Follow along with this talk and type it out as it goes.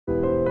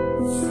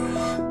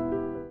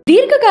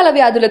దీర్ఘకాల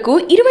వ్యాధులకు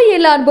 20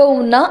 ఏళ్ల అనుభవం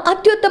ఉన్న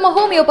అత్యుత్తమ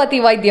హోమియోపతి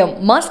వైద్యం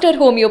మాస్టర్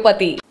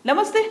హోమియోపతి.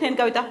 నమస్తే, నేను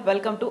కవిత.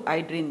 Welcome to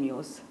iDream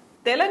news.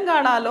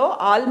 తెలంగాణలో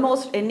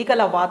ఆల్మోస్ట్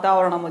ఎన్నికల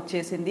వాతావరణం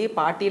వచ్చేసింది.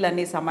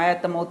 పార్టీలన్నీ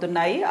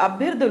సమాయత్తమవుతున్నాయి.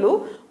 అభ్యర్థులు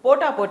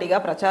పోటాపోటీగా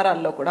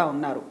ప్రచారాల్లో కూడా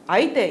ఉన్నారు.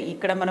 అయితే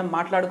ఇక్కడ మనం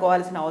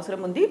మాట్లాడుకోవాల్సిన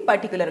అవసరం ఉంది,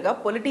 పర్టికులర్గా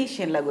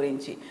పొలిటీషియన్ల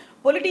గురించి.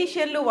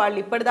 పొలిటీషియన్లు వాళ్ళు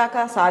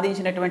ఇప్పటిదాకా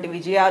సాధించినటువంటి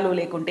విజయాలు,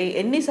 లేకుంటే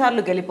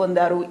ఎన్నిసార్లు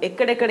గెలుపొందారు,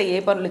 ఎక్కడెక్కడ ఏ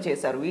పనులు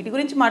చేశారు, వీటి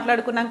గురించి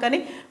మాట్లాడుకున్నాం. కానీ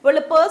వాళ్ళ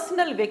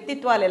పర్సనల్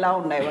వ్యక్తిత్వాలు ఎలా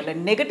ఉన్నాయి, వాళ్ళ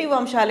నెగటివ్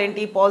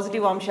అంశాలేంటి,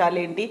 పాజిటివ్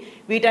అంశాలేంటి,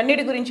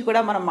 వీటన్నిటి గురించి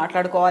కూడా మనం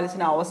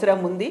మాట్లాడుకోవాల్సిన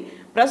అవసరం ఉంది.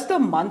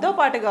 ప్రస్తుతం మనతో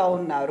పాటుగా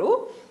ఉన్నారు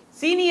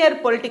సీనియర్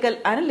పొలిటికల్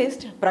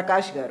అనలిస్ట్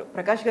ప్రకాష్ గారు.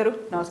 ప్రకాష్ గారు,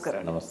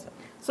 నమస్కారం. నమస్తే.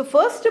 సో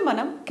ఫస్ట్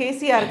మనం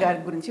కేసీఆర్ గారి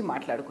గురించి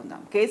మాట్లాడుకుందాం.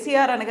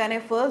 కేసీఆర్ అనగానే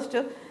ఫస్ట్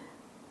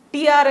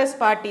టీఆర్ఎస్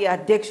పార్టీ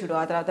అధ్యక్షుడు,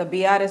 ఆ తర్వాత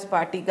బీఆర్ఎస్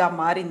పార్టీగా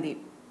మారింది.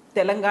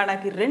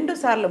 తెలంగాణకి 2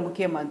 సార్లు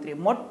ముఖ్యమంత్రి,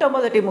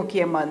 మొట్టమొదటి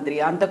ముఖ్యమంత్రి,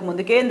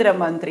 అంతకుముందు కేంద్ర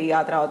మంత్రి,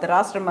 ఆ తర్వాత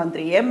రాష్ట్ర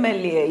మంత్రి,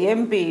 MLA,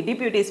 MP,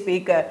 deputy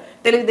speaker,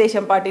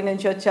 Telugu Desam party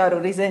నుంచి వచ్చారు,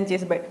 రిజైన్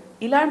చేసి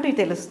ఇలాంటివి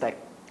తెలుస్తాయి.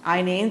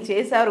 ఆయన ఏం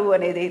చేశారు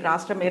అనేది,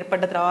 రాష్ట్రం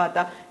ఏర్పడ్డ తర్వాత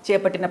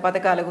చేపట్టిన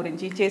పథకాల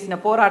గురించి, చేసిన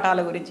పోరాటాల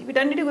గురించి,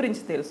 వీటన్నిటి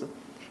గురించి తెలుసు.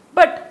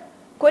 బట్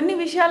కొన్ని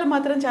విషయాలు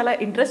మాత్రం చాలా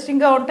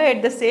ఇంట్రెస్టింగ్గా ఉంటాయి.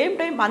 అట్ ద సేమ్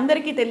టైం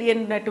అందరికీ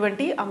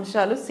తెలియనటువంటి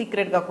అంశాలు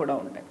సీక్రెట్గా కూడా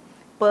ఉంటాయి,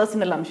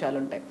 పర్సనల్ అంశాలు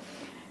ఉంటాయి.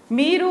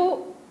 మీరు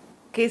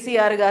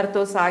కేసీఆర్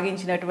గారితో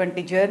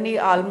సాగించినటువంటి జర్నీ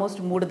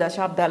ఆల్మోస్ట్ 3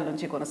 దశాబ్దాల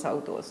నుంచి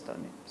కొనసాగుతూ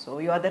వస్తుంది. So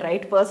you are the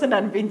right person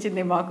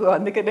అనిపించింది మాకు.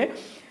 అందుకనే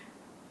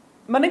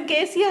మనం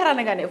కేసీఆర్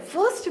అనగానే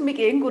ఫస్ట్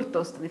మీకు ఏం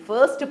గుర్తొస్తుంది?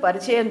 ఫస్ట్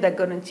పరిచయం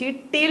దగ్గర నుంచి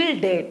టిల్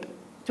డేట్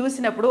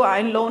చూసినప్పుడు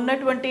ఆయనలో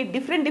ఉన్నటువంటి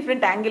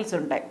డిఫరెంట్ యాంగిల్స్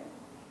ఉంటాయి.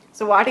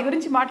 సో వాటి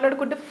గురించి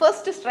మాట్లాడుకుంటే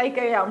ఫస్ట్ స్ట్రైక్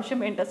అయ్యే అంశం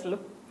ఏంటి అసలు?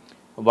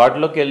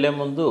 వాటిలోకి వెళ్ళే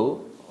ముందు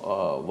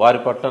వారి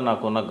పట్ల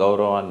నాకున్న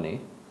గౌరవాన్ని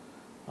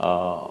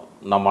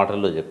నా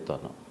మాటల్లో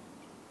చెప్తాను.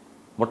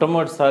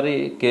 మొట్టమొదటిసారి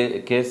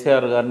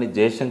కేసీఆర్ గారిని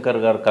జయశంకర్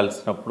గారు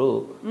కలిసినప్పుడు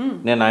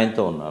నేను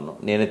ఆయనతో ఉన్నాను,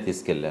 నేనే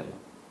తీసుకెళ్ళాను.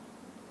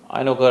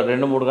 ఆయన ఒక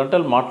 2-3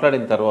 గంటలు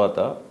మాట్లాడిన తర్వాత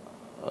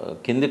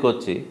కిందికి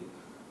వచ్చి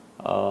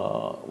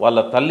వాళ్ళ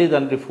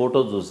తల్లిదండ్రి ఫోటో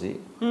చూసి,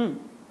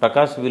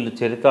 ప్రకాష్ వీళ్ళు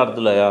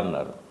చరితార్థులయా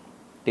అన్నారు.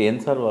 అంటే ఏం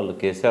సార్, వాళ్ళు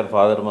కేసీఆర్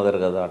ఫాదర్ మదర్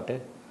కదా అంటే,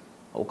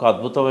 ఒక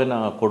అద్భుతమైన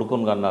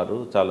కొడుకుని కన్నారు,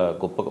 చాలా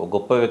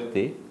గొప్ప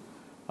వ్యక్తి.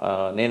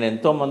 నేను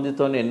ఎంతో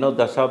మందితో ఎన్నో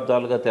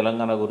దశాబ్దాలుగా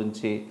తెలంగాణ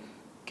గురించి,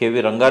 కేవి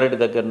రంగారెడ్డి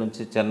దగ్గర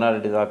నుంచి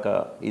చెన్నారెడ్డి దాకా,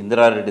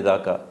 ఇందిరారెడ్డి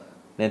దాకా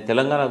నేను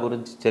తెలంగాణ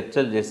గురించి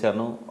చర్చలు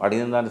చేశాను,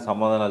 అడిగిన దానికి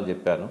సమాధానాలు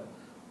చెప్పాను.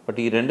 బట్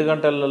ఈ 2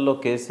 గంటలలో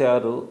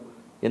కేసీఆర్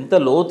ఎంత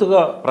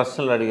లోతుగా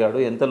ప్రశ్నలు అడిగాడు,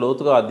 ఎంత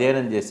లోతుగా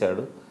అధ్యయనం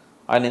చేశాడు,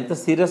 ఆయన ఎంత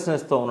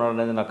సీరియస్నెస్తో ఉన్నాడు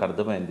అనేది నాకు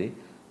అర్థమైంది.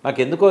 నాకు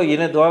ఎందుకో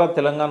ఈయన ద్వారా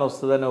తెలంగాణ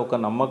వస్తుందనే ఒక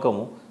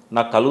నమ్మకము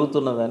నాకు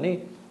కలుగుతున్నదని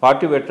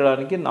పార్టీ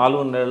పెట్టడానికి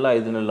 4 నెలల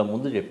 5 నెలల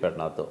ముందు చెప్పాడు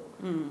నాతో.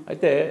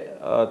 అయితే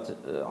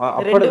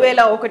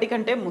 2001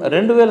 కంటే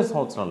 2000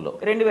 సంవత్సరంలో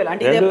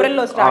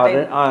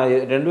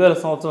 2000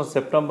 సంవత్సరం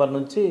సెప్టెంబర్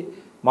నుంచి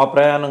మా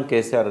ప్రయాణం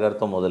కేసీఆర్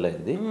గారితో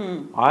మొదలైంది.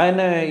 ఆయన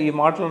ఈ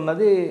మాటలు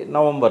అన్నది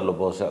నవంబర్లో,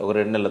 బహుశా ఒక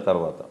 2 నెలల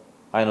తర్వాత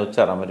ఆయన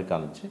వచ్చారు అమెరికా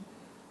నుంచి.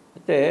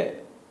 అయితే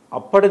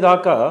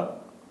అప్పటిదాకా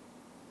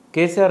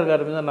కేసీఆర్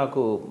గారి మీద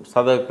నాకు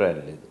సదభిప్రాయం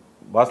లేదు.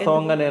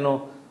 వాస్తవంగా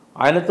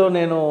ఆయనతో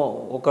నేను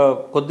ఒక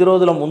కొద్ది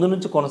రోజుల ముందు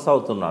నుంచి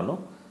కొనసాగుతున్నాను.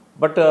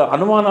 బట్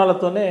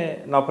అనుమానాలతోనే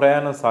నా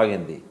ప్రయాణం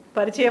సాగింది.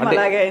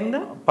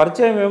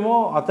 పరిచయం ఏమో,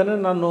 అతనే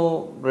నన్ను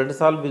 2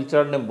 సార్లు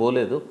పిలిచాడు, నేను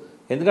పోలేదు.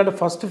 ఎందుకంటే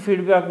ఫస్ట్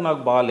ఫీడ్బ్యాక్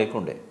నాకు బాగా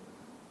లేకుండే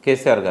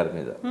కేసీఆర్ గారి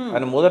మీద.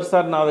 ఆయన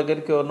మొదటిసారి నా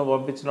దగ్గరికి ఎవరినో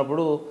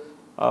పంపించినప్పుడు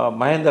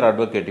మహేందర్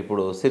అడ్వకేట్,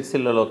 ఇప్పుడు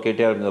సిరిసిల్లలో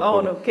కేటీఆర్ మీద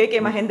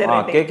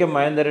కేకే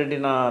మహేందర్ రెడ్డి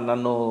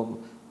నన్ను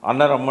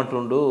అన్న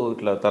రమ్మంటుండు,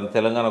 ఇట్లా తన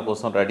తెలంగాణ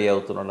కోసం రెడీ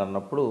అవుతున్నాడు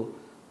అన్నప్పుడు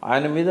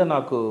ఆయన మీద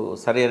నాకు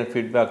సరైన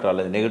ఫీడ్బ్యాక్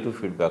రాలేదు, నెగిటివ్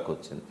ఫీడ్బ్యాక్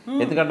వచ్చింది.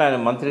 ఎందుకంటే ఆయన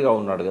మంత్రిగా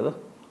ఉన్నాడు కదా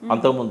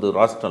అంతకుముందు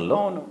రాష్ట్రంలో.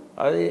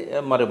 అది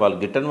మరి వాళ్ళు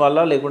గిట్టని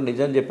వల్ల లేకుంటే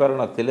నిజం చెప్పారో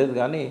నాకు తెలియదు,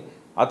 కానీ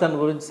అతని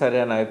గురించి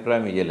సరైన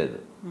అభిప్రాయం ఇవ్వలేదు.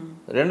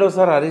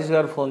 రెండోసారి హరీష్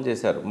గారు ఫోన్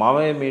చేశారు,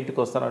 మామయ్య మీ ఇంటికి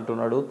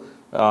వస్తానంటున్నాడు,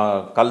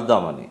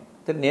 కలుద్దామని.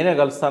 అయితే నేనే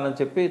కలుస్తానని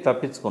చెప్పి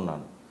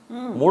తప్పించుకున్నాను.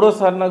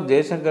 మూడోసారి నాకు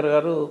జయశంకర్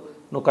గారు,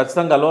 నువ్వు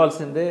ఖచ్చితంగా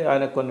కలవాల్సిందే,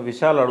 ఆయన కొన్ని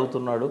విషయాలు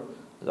అడుగుతున్నాడు,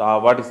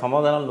 వాటికి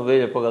సమాధానాలు నువ్వే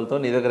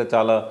చెప్పగలుగుతావు, నీ దగ్గర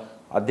చాలా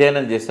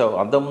అధ్యయనం చేసావు,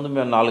 అంతకుముందు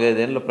మేము 4-5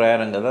 ఏళ్ళ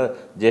ప్రయాణం కదా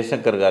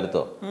జయశంకర్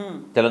గారితో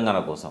తెలంగాణ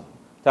కోసం,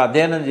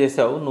 అధ్యయనం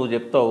చేసావు, నువ్వు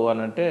చెప్తావు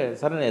అని అంటే,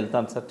 సరే నేను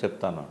వెళ్తాను సార్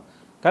చెప్తాను.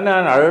 కానీ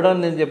ఆయన అడగడం,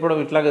 నేను చెప్పడం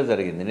ఇట్లాగే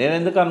జరిగింది. నేను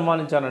ఎందుకు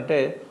అనుమానించానంటే,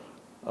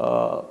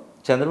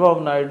 చంద్రబాబు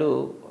నాయుడు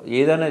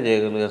ఏదైనా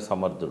చేయగలిగే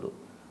సమర్థుడు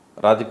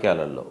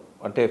రాజకీయాలలో.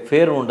 అంటే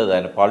ఫేర్ ఉండదు,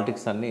 ఆయన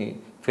పాలిటిక్స్ అన్నీ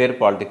ఫేర్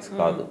పాలిటిక్స్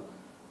కాదు.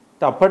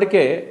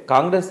 అప్పటికే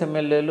కాంగ్రెస్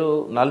ఎమ్మెల్యేలు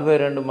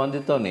 42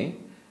 మందితోని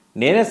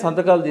నేనే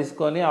సంతకాలు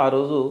తీసుకొని ఆ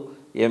రోజు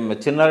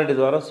చిన్నారెడ్డి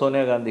ద్వారా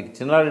సోనియా గాంధీకి,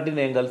 చిన్నారెడ్డి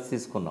నేను కలిసి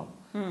తీసుకున్నాం.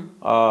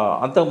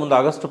 అంతకుముందు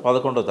ఆగస్టు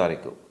 11వ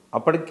తారీఖు.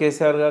 అప్పటికి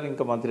కేసీఆర్ గారు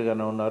ఇంకా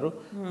మంత్రిగానే ఉన్నారు,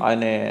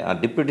 ఆయన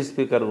డిప్యూటీ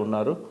స్పీకర్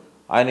ఉన్నారు,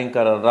 ఆయన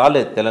ఇంకా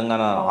రాలేదు,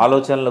 తెలంగాణ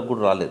ఆలోచనలకు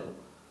కూడా రాలేదు.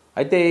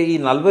 అయితే ఈ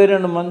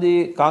 42 మంది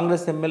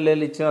కాంగ్రెస్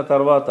ఎమ్మెల్యేలు ఇచ్చిన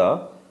తర్వాత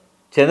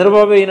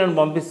చంద్రబాబు ఈయనను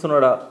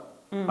పంపిస్తున్నాడా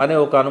అనే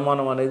ఒక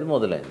అనుమానం అనేది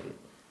మొదలైంది.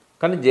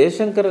 కానీ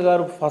జయశంకర్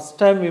గారు ఫస్ట్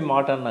టైం ఈ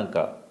మాట అన్నాక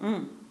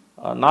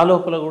నా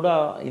లోపల కూడా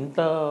ఇంత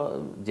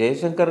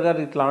జయశంకర్ గారు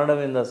ఇట్లా అనడం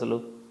ఏంది అసలు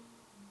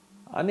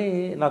అని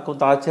నాకు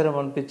కొంత ఆశ్చర్యం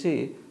అనిపించి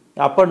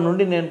అప్పటి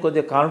నుండి నేను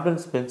కొద్దిగా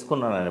కాన్ఫిడెన్స్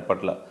పెంచుకున్నాను ఆయన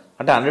పట్ల.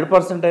 అంటే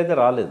 100% అయితే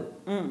రాలేదు,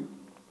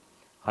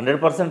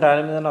 100%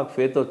 ఆయన మీద నాకు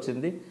ఫేత్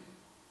వచ్చింది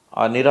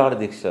ఆ నిరాహార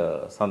దీక్ష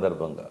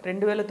సందర్భంగా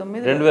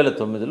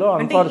 2009లో.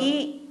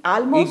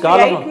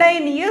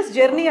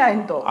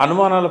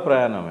 అనుమానాల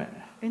ప్రయాణమే.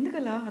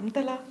 ఎందుకలా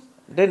అంతలా?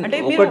 అంటే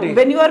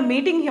when you are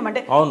meeting him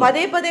అంటే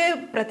పదే పదే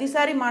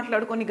ప్రతిసారి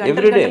మాట్లాడుకొని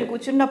గంటలు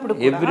కూర్చున్నప్పుడు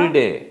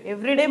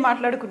ఎవ్రీడే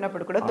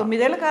మాట్లాడుకున్నప్పుడు కూడా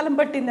 9 ఏళ్ల కాలం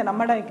పట్టింది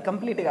నమ్మడానికి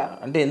కంప్లీట్ గా.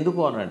 అంటే ఎందుకు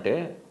అనంటే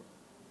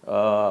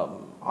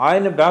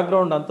ఆయన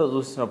బ్యాక్గ్రౌండ్ అంతా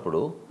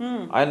చూసినప్పుడు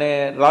ఆయన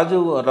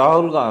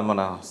రాహుల్ గాంధీ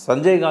మన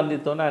సంజయ్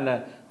గాంధీతోనే ఆయన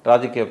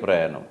రాజకీయ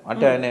ప్రయాణం.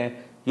 అంటే ఆయన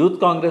యూత్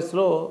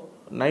కాంగ్రెస్లో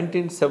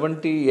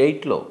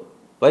 1978లో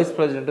వైస్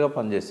ప్రెసిడెంట్గా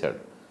పనిచేశాడు.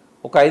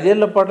 ఒక 5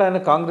 ఏళ్ల పాటు ఆయన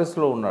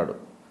కాంగ్రెస్లో ఉన్నాడు.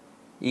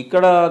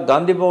 ఇక్కడ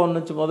గాంధీ భవన్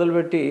నుంచి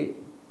మొదలుపెట్టి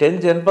 10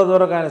 జనపద్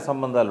వరకు ఆయన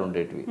సంబంధాలు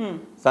ఉండేటివి.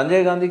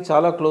 సంజయ్ గాంధీకి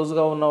చాలా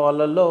క్లోజ్గా ఉన్న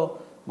వాళ్ళల్లో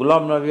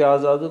గులాం నబీ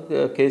ఆజాద్,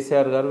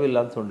 కేసీఆర్ గారు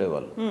వీళ్ళంతా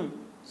ఉండేవాళ్ళు.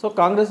 సో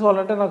కాంగ్రెస్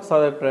వాళ్ళంటే నాకు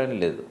సదాభిప్రాయం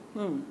లేదు.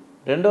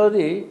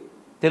 రెండవది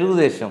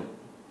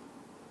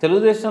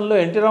తెలుగుదేశంలో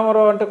ఎన్టీ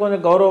రామారావు అంటే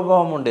కొంచెం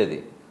గౌరవభావం ఉండేది.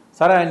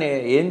 సరే ఆయన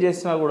ఏం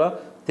చేసినా కూడా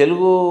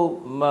తెలుగు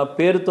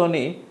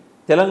పేరుతోని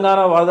తెలంగాణ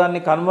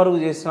వాదాన్ని కనుమరుగు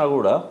చేసినా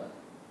కూడా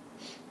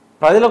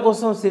ప్రజల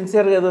కోసం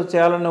సిన్సియర్గా ఏదో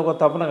చేయాలని ఒక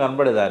తపన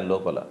కనబడేది ఆయన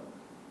లోపల.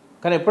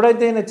 కానీ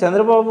ఎప్పుడైతే ఈయన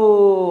చంద్రబాబు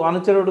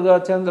అనుచరుడుగా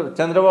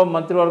చంద్రబాబు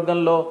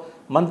మంత్రివర్గంలో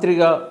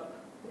మంత్రిగా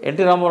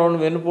ఎన్టీ రామారావును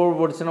వెన్నుపోటు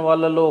పొడిచిన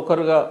వాళ్ళల్లో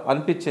ఒకరుగా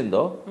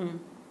అనిపించిందో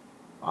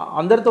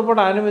అందరితో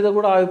పాటు ఆయన మీద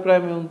కూడా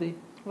అభిప్రాయం ఉంది.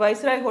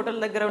 వైస్రాయ్ హోటల్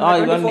దగ్గర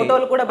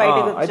ఫోటోలు కూడా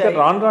బయటకు వచ్చాయి. అయితే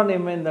రాను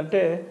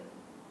ఏమైందంటే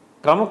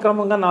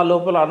క్రమక్రమంగా నా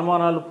లోపల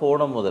అనుమానాలు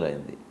పోవడం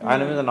మొదలైంది,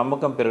 ఆయన మీద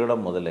నమ్మకం పెరగడం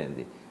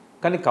మొదలైంది.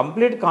 కానీ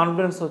కంప్లీట్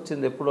కాన్ఫిడెన్స్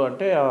వచ్చింది ఎప్పుడు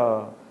అంటే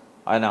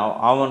ఆయన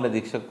ఆమరణ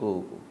దీక్షకు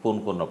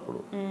పూనుకున్నప్పుడు.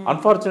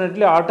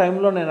 అన్ఫార్చునేట్లీ ఆ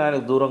టైంలో నేను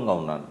ఆయనకు దూరంగా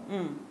ఉన్నాను.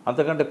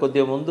 అంతకంటే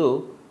కొద్దిగా ముందు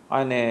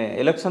ఆయన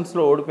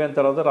ఎలక్షన్స్లో ఓడిపోయిన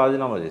తర్వాత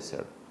రాజీనామా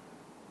చేశాడు.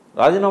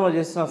 రాజీనామా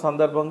చేసిన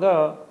సందర్భంగా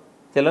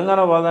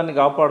తెలంగాణ వాదాన్ని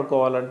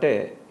కాపాడుకోవాలంటే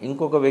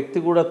ఇంకొక వ్యక్తి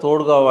కూడా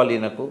తోడు కావాలి,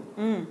 ఈయనకు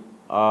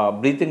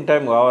బ్రీతింగ్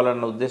టైం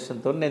కావాలన్న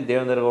ఉద్దేశంతో నేను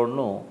దేవేంద్ర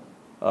గౌడ్ను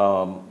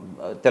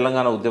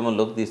తెలంగాణ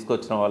ఉద్యమంలోకి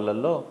తీసుకొచ్చిన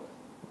వాళ్ళల్లో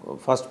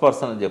ఫస్ట్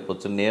పర్సన్ అని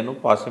చెప్పొచ్చు. నేను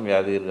పాశం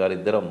యాదగిరి గారు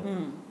ఇద్దరం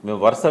మేము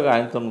వరుసగా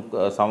ఆయనతో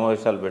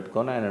సమావేశాలు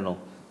పెట్టుకొని ఆయనను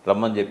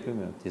రమ్మని చెప్పి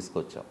మేము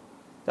తీసుకొచ్చాం.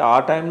 ఆ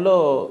టైంలో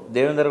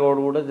దేవేంద్ర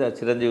గౌడ్ కూడా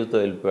చిరంజీవితో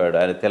వెళ్ళిపోయాడు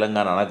ఆయన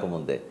తెలంగాణ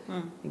అనకముందే.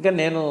 ఇంకా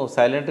నేను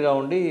సైలెంట్గా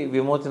ఉండి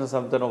విమోచన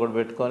సమితిని ఒకటి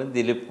పెట్టుకొని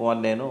దిలీప్ కుమార్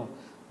నేను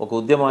ఒక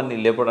ఉద్యమాన్ని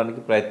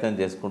లేపడానికి ప్రయత్నం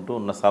చేసుకుంటూ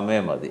ఉన్న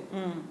సమయం అది.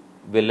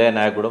 బెల్లయ్య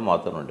నాయక్ కూడా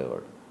మాతో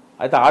ఉండేవాడు.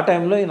 అయితే ఆ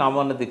టైంలో ఈయన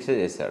ఆమరణ దీక్ష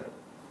చేశాడు.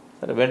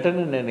 సరే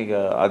వెంటనే నేను ఇక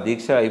ఆ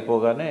దీక్ష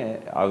అయిపోగానే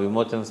ఆ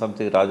విమోచన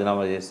సమితికి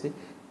రాజీనామా చేసి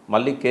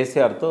మళ్ళీ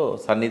కేసీఆర్తో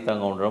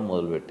సన్నిహితంగా ఉండడం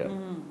మొదలుపెట్టాను.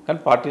 కానీ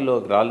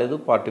పార్టీలోకి రాలేదు,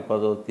 పార్టీ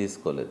పదవి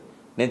తీసుకోలేదు.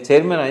 నేను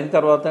చైర్మన్ అయిన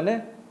తర్వాతనే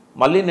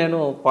మళ్ళీ నేను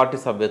పార్టీ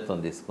సభ్యత్వం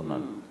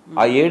తీసుకున్నాను.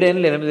 ఆ 7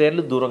 ఏళ్ళు 8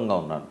 ఏళ్ళు దూరంగా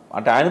ఉన్నాను.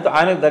 అంటే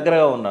ఆయనకు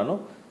దగ్గరగా ఉన్నాను,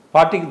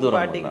 పార్టీకి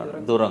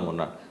దూరంగా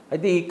ఉన్నాను.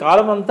 అయితే ఈ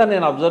కాలం అంతా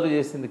నేను అబ్జర్వ్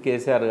చేసింది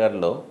కేసీఆర్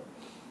గారిలో.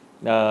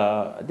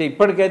 అయితే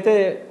ఇప్పటికైతే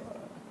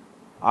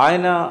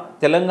ఆయన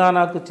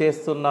తెలంగాణకు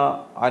చేస్తున్న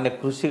ఆయన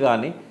కృషి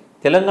కానీ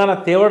తెలంగాణ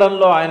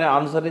తేవడంలో ఆయన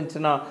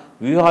అనుసరించిన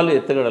వ్యూహాలు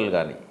ఎత్తుగడలు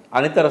కానీ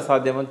అనితర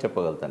సాధ్యమని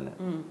చెప్పగలుగుతాను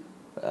నేను.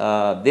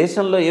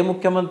 దేశంలో ఏ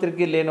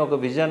ముఖ్యమంత్రికి లేని ఒక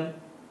విజన్,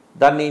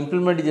 దాన్ని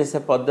ఇంప్లిమెంట్ చేసే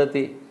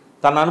పద్ధతి,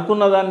 తను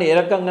అనుకున్న దాన్ని ఏ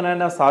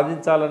రకంగానైనా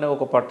సాధించాలనే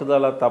ఒక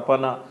పట్టుదల,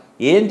 తపన,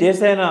 ఏం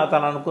చేసైనా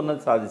తను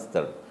అనుకున్నది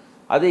సాధిస్తాడు.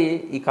 అది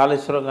ఈ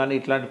కాళేశ్వరం కానీ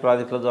ఇట్లాంటి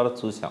ప్రాజెక్టుల ద్వారా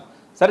చూసాం.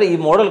 సరే ఈ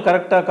మోడల్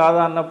కరెక్టా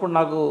కాదా అన్నప్పుడు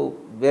నాకు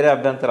వేరే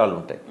అభ్యంతరాలు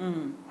ఉంటాయి.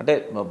 అంటే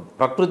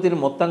ప్రకృతిని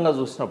మొత్తంగా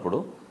చూసినప్పుడు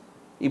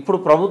ఇప్పుడు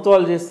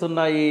ప్రభుత్వాలు చేస్తున్న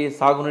ఈ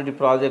సాగునీటి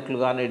ప్రాజెక్టులు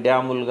కానీ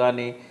డ్యాములు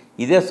కానీ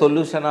ఇదే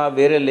సొల్యూషనా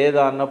వేరే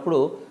లేదా అన్నప్పుడు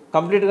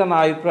కంప్లీట్గా నా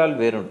అభిప్రాయాలు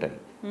వేరుంటాయి.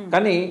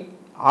 కానీ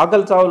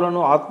ఆకలి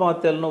చావులను,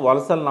 ఆత్మహత్యలను,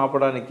 వలసలు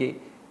నాపడానికి,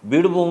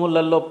 బీడు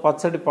భూములలో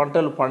పచ్చడి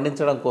పంటలు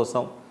పండించడం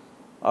కోసం,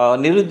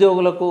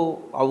 నిరుద్యోగులకు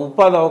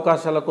ఉపాధి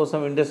అవకాశాల కోసం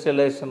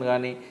ఇండస్ట్రియలైజేషన్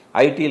కానీ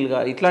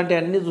ఐటీలుగా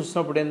ఇట్లాంటివన్నీ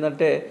చూసినప్పుడు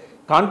ఏంటంటే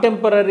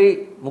కాంటెంపరీ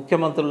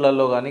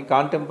ముఖ్యమంత్రులలో కానీ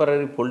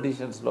కాంటెంపరీ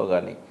పొలిటీషియన్స్లో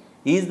కానీ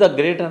ఈజ్ ద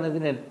గ్రేట్ అనేది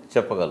నేను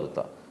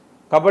చెప్పగలుగుతా.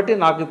 కాబట్టి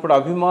నాకు ఇప్పుడు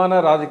అభిమాన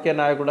రాజకీయ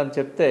నాయకుడు అని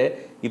చెప్తే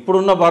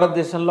ఇప్పుడున్న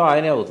భారతదేశంలో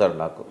ఆయనే అవుతాడు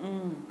నాకు.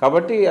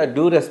 కాబట్టి I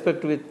due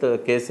respect with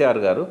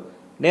KCR గారు.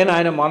 నేను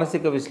ఆయన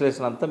మానసిక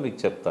విశ్లేషణ అంతా మీకు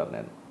చెప్తాను.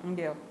 నేను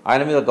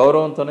ఆయన మీద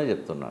గౌరవంతోనే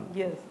చెప్తున్నాను.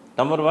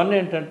 నెంబర్ 1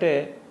 ఏంటంటే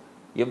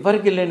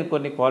ఎవరికి లేని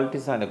కొన్ని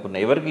క్వాలిటీస్ ఆయనకు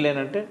ఉన్నాయి. ఎవరికి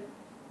లేనంటే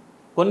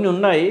కొన్ని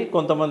ఉన్నాయి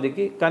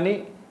కొంతమందికి, కానీ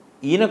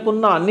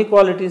ఈయనకున్న అన్ని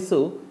క్వాలిటీస్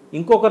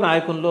ఇంకొక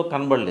నాయకుల్లో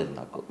కనబడలేదు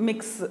నాకు.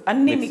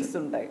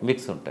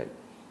 మిక్స్ ఉంటాయి.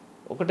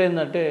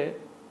 ఒకటేంటంటే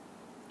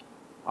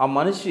ఆ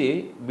మనిషి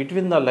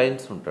బిట్వీన్ ద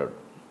లైన్స్ ఉంటాడు,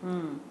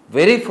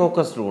 వెరీ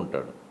ఫోకస్డ్గా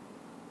ఉంటాడు.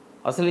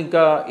 అసలు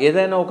ఇంకా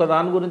ఏదైనా ఒక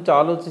దాని గురించి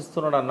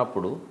ఆలోచిస్తున్నాడు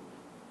అన్నప్పుడు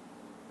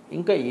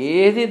ఇంకా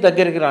ఏది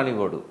దగ్గరికి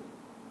రానివ్వడు.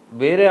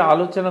 వేరే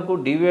ఆలోచనకు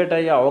డివేట్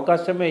అయ్యే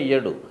అవకాశమే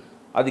ఇయ్యడు.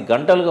 అది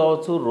గంటలు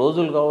కావచ్చు,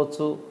 రోజులు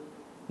కావచ్చు,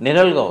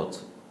 నెలలు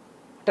కావచ్చు.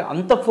 అంటే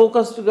అంత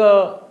ఫోకస్డ్గా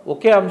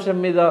ఒకే అంశం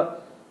మీద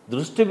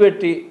దృష్టి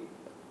పెట్టి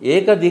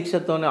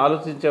ఏకదీక్షతోనే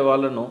ఆలోచించే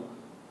వాళ్ళను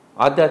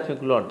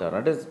ఆధ్యాత్మికులు అంటారు.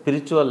 అంటే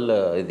స్పిరిచువల్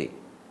ఇది.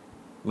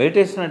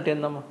 మెడిటేషన్ అంటే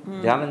ఏందమ్మా?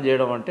 ధ్యానం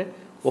చేయడం అంటే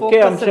ఒకే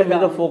అంశం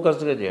మీద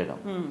ఫోకస్డ్గా చేయడం.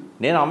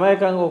 నేను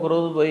అమాయకంగా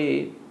ఒకరోజు పోయి,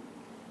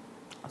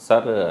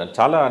 సార్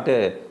చాలా అంటే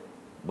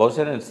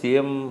బహుశా నేను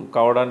సీఎం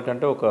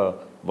కావడానికంటే ఒక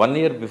 1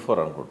 year బిఫోర్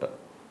అనుకుంటా,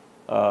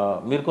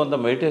 మీరు కొంత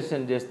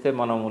మెడిటేషన్ చేస్తే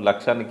మనం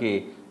లక్ష్యానికి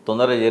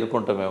తొందరగా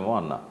చేరుకుంటామేమో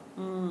అన్నా.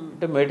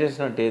 అంటే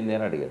మెడిటేషన్ అంటే ఏంది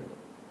అని అడిగాడు.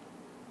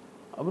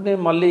 అప్పుడు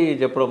నేను మళ్ళీ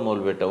చెప్పడం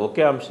మొదలుపెట్టా,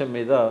 ఒకే అంశం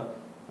మీద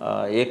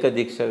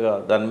ఏకదీక్షగా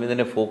దాని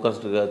మీదనే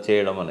ఫోకస్డ్గా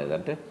చేయడం అనేది.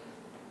 అంటే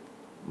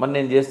మరి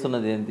నేను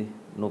చేస్తున్నది ఏంటి?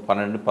 నువ్వు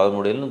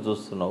 12-13 ఏళ్ళ నుంచి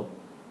చూస్తున్నావు,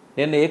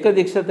 నేను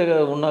ఏకదీక్షతగా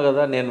ఉన్నా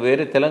కదా. నేను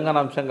వేరే తెలంగాణ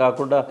అంశం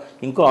కాకుండా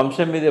ఇంకో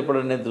అంశం మీద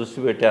ఎప్పుడైనా నేను దృష్టి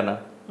పెట్టానా?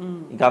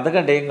 ఇంకా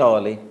అంతకంటే ఏం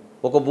కావాలి?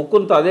 ఒక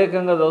బుక్కును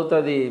తదేకంగా చదివితే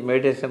అది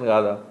మెడిటేషన్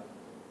కాదా?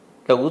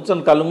 ఇట్లా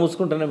కూర్చొని కళ్ళు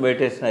మూసుకుంటేనే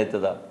మెడిటేషన్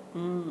అవుతుందా?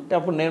 అంటే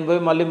అప్పుడు నేను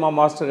పోయి మళ్ళీ మా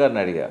మాస్టర్ గారిని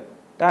అడిగా.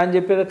 అంటే ఆయన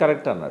చెప్పేది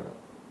కరెక్ట్ అన్నాడు.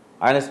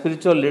 ఆయన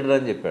స్పిరిచువల్ లీడర్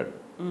అని చెప్పాడు.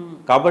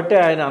 కాబట్టి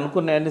ఆయన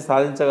అనుకున్నాయన్ని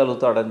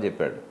సాధించగలుగుతాడని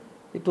చెప్పాడు.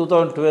 ఈ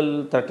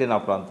 2012-13 ఆ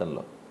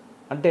ప్రాంతంలో.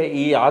 అంటే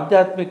ఈ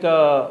ఆధ్యాత్మిక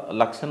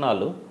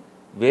లక్షణాలు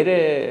వేరే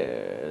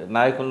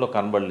నాయకుల్లో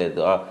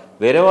కనబడలేదు.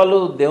 వేరే వాళ్ళు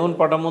దేవుని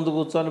పటం ముందు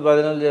కూర్చొని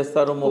భజనలు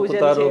చేస్తారు,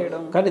 మొక్కుతారు,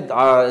 కానీ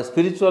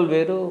స్పిరిచువల్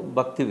వేరు,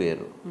 భక్తి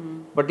వేరు.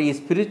 బట్ ఈ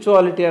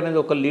స్పిరిచువాలిటీ అనేది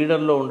ఒక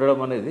లీడర్లో ఉండడం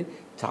అనేది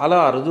చాలా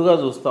అరుదుగా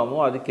చూస్తాము.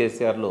 అది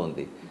కేసీఆర్లో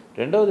ఉంది.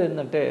 రెండవది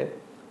ఏంటంటే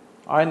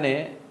ఆయనే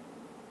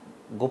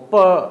గొప్ప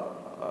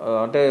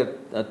అంటే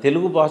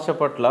తెలుగు భాష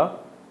పట్ల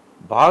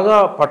బాగా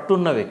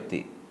పట్టున్న వ్యక్తి.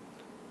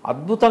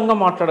 అద్భుతంగా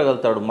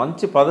మాట్లాడగలుగుతాడు,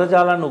 మంచి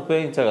పదజాలాన్ని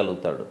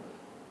ఉపయోగించగలుగుతాడు.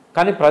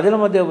 కానీ ప్రజల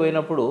మధ్య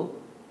పోయినప్పుడు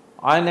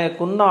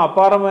ఆయనకున్న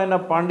అపారమైన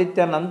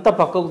పాండిత్యాన్ని అంతా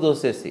పక్కకు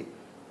దోసేసి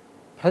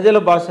ప్రజల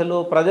భాషలో,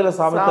 ప్రజల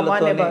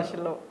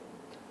సామెతలతో,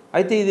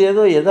 అయితే ఇది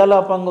ఏదో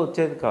యథాలాపంగా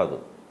వచ్చేది కాదు.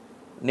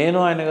 నేను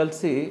ఆయన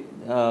కలిసి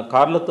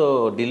కార్లతో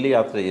ఢిల్లీ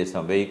యాత్ర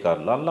చేశాం, 1000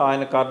 కార్లు. అందులో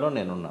ఆయన కార్లో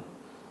నేనున్నాను,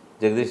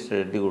 జగదీష్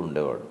రెడ్డి కూడా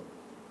ఉండేవాడు.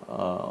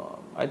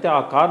 అయితే ఆ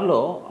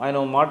కారులో ఆయన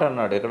ఒక మాట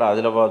అన్నాడు, ఎక్కడ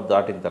ఆదిలాబాద్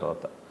దాటిన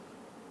తర్వాత.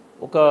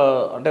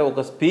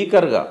 ఒక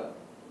స్పీకర్గా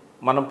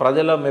మనం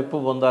ప్రజల మెప్పు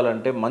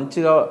పొందాలంటే,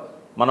 మంచిగా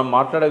మనం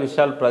మాట్లాడే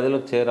విషయాలు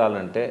ప్రజలకు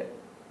చేరాలంటే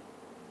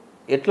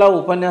ఎట్లా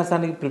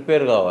ఉపన్యాసానికి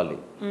ప్రిపేర్ కావాలి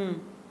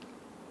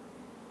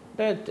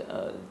అంటే,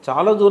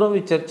 చాలా దూరం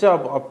ఈ చర్చ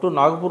అప్ టు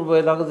నాగపూర్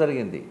పోయేదాకా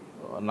జరిగింది.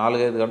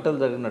 4-5 గంటలు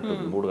జరిగినట్టు,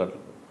 3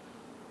 గంటలు.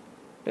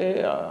 అంటే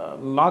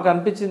మాకు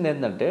అనిపించింది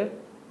ఏంటంటే,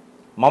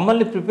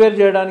 మమ్మల్ని ప్రిపేర్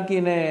చేయడానికి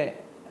ఈయన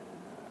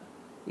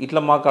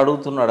ఇట్లా మాకు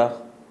అడుగుతున్నాడా?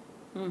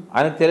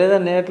 ఆయనకు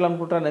తెలియదని నేను ఎట్లా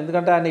అనుకుంటాను.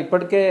 ఎందుకంటే ఆయన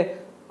ఇప్పటికే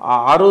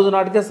ఆ రోజు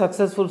నాటికే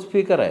సక్సెస్ఫుల్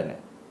స్పీకర్ ఆయన.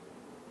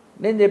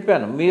 నేను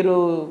చెప్పాను, మీరు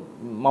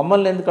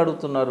మమ్మల్ని ఎందుకు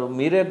అడుగుతున్నారు?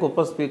 మీరే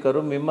గొప్ప స్పీకరు,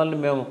 మిమ్మల్ని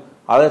మేము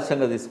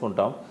ఆదర్శంగా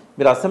తీసుకుంటాం.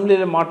 మీరు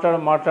అసెంబ్లీలో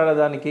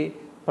మాట్లాడేదానికి,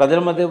 ప్రజల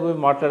మధ్య పోయి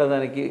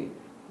మాట్లాడేదానికి,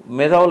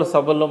 మేధావుల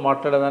సభల్లో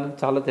మాట్లాడేదానికి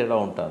చాలా తేడా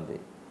ఉంటుంది.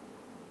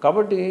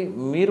 కాబట్టి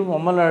మీరు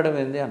మమ్మల్ని అడగడం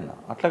ఏంది అన్న.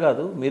 అట్లా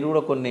కాదు, మీరు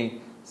కూడా కొన్ని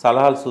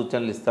సలహాలు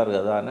సూచనలు ఇస్తారు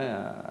కదా అని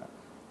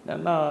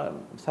అన్న.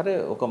 సరే,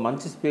 ఒక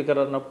మంచి స్పీకర్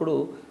అన్నప్పుడు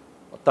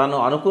తను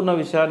అనుకున్న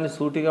విషయాన్ని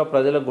సూటిగా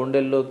ప్రజల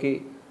గుండెల్లోకి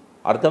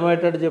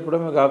అర్థమయ్యేటట్టు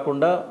చెప్పడమే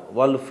కాకుండా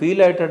వాళ్ళు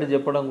ఫీల్ అయ్యేటట్టు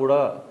చెప్పడం కూడా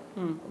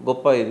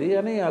గొప్ప ఇది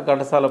అని. ఆ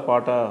ఘంటసాల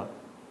పాట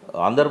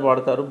అందరు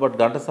పాడతారు, బట్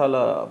ఘంటసాల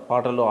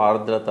పాటలో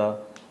ఆర్ద్రత,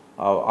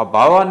 ఆ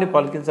భావాన్ని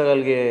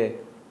పలికించగలిగే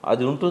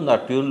అది ఉంటుంది, ఆ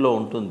ట్యూన్లో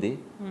ఉంటుంది.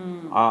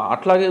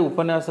 అట్లాగే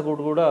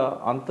ఉపన్యాసకుడు కూడా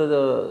అంత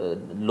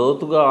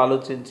లోతుగా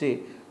ఆలోచించి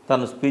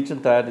తను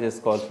స్పీచ్ని తయారు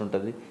చేసుకోవాల్సి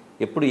ఉంటుంది.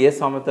 ఎప్పుడు ఏ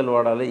సామెతలు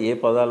వాడాలి, ఏ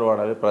పదాలు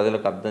వాడాలి,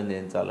 ప్రజలకు అర్థం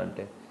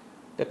చేయించాలంటే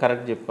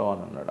కరెక్ట్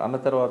చెప్పామని అన్నాడు. అన్న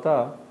తర్వాత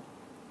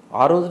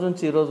ఆ రోజు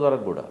నుంచి ఈ రోజు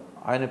వరకు కూడా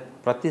ఆయన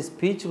ప్రతి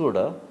స్పీచ్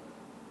కూడా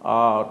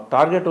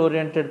టార్గెట్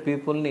ఓరియంటెడ్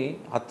పీపుల్ని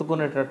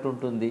హత్తుకునేటట్టు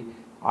ఉంటుంది.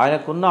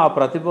 ఆయనకున్న ఆ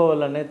ప్రతిభ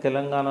వల్లనే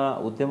తెలంగాణ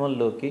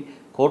ఉద్యమంలోకి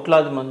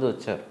కోట్లాది మంది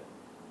వచ్చారు.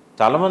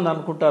 చాలామంది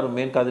అనుకుంటారు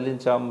మేము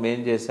కదిలించాం,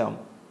 మేము చేశాం.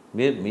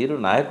 మీరు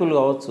నాయకులు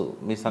కావచ్చు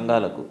మీ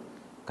సంఘాలకు,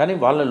 కానీ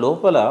వాళ్ళ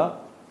లోపల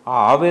ఆ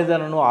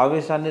ఆవేదనను,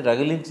 ఆవేశాన్ని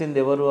రగిలించింది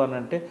ఎవరు అని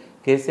అంటే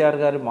కేసీఆర్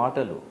గారి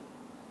మాటలు.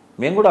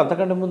 మేము కూడా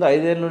అంతకంటే ముందు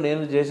 5 ఏళ్ళు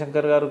నేను,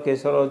 జయశంకర్ గారు,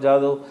 కేశవరావు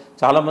జాదవ్,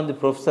 చాలామంది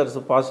ప్రొఫెసర్స్,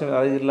 పాసిం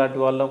లాంటి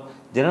వాళ్ళం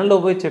జనంలో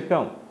పోయి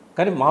చెప్పాం.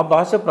 కానీ మా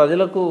భాష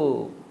ప్రజలకు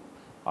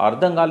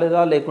అర్థం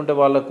కాలేదా, లేకుంటే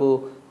వాళ్ళకు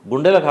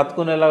గుండెలకు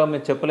హత్తుకునేలాగా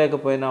మేము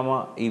చెప్పలేకపోయినామా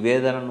ఈ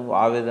వేదనను,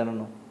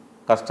 ఆవేదనను,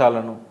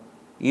 కష్టాలను?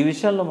 ఈ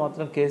విషయంలో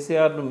మాత్రం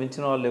కేసీఆర్ను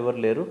మించిన వాళ్ళు ఎవరు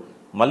లేరు.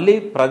 మళ్ళీ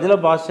ప్రజల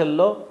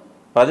భాషల్లో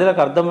ప్రజలకు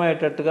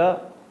అర్థమయ్యేటట్టుగా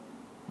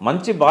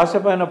మంచి భాష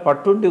పైన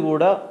పట్టుండి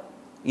కూడా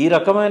ఈ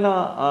రకమైన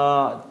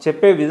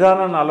చెప్పే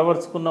విధానాన్ని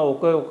అలవరుచుకున్న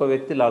ఒక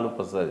వ్యక్తి లాలూ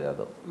ప్రసాద్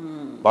యాదవ్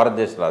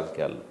భారతదేశ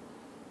రాజకీయాల్లో.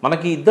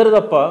 మనకి ఇద్దరు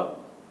తప్ప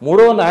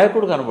మూడవ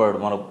నాయకుడు కనబడాడు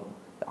మనకు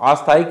ఆ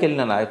స్థాయికి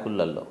వెళ్ళిన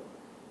నాయకులలో.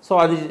 సో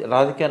అది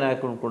రాజకీయ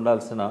నాయకుడికి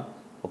ఉండాల్సిన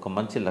ఒక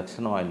మంచి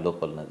లక్షణం ఆయన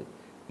లోపలన్నది.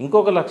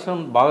 ఇంకొక లక్షణం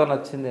బాగా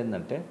నచ్చింది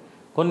ఏంటంటే,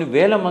 కొన్ని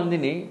వేల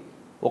మందిని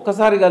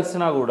ఒకసారి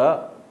కలిసినా కూడా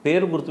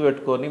పేరు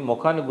గుర్తుపెట్టుకొని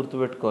ముఖాన్ని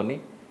గుర్తుపెట్టుకొని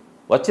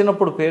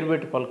వచ్చినప్పుడు పేరు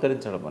పెట్టి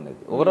పలకరించడం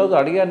అనేది. ఒకరోజు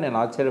అడిగాను నేను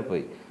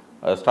ఆశ్చర్యపోయి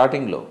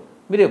స్టార్టింగ్లో,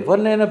 మీరు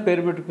ఎవరినైనా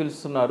పేరు పెట్టి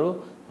పిలుస్తున్నారు,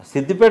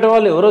 సిద్దిపేట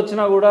వాళ్ళు ఎవరు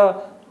వచ్చినా కూడా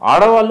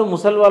ఆడవాళ్ళు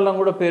ముసలి వాళ్ళని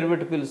కూడా పేరు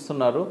పెట్టి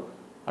పిలుస్తున్నారు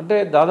అంటే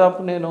దాదాపు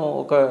నేను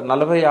ఒక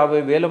 40-50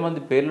 వేల మంది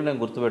పేర్లు నేను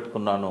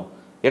గుర్తుపెట్టుకున్నాను.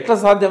 ఎట్లా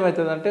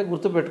సాధ్యమవుతుందంటే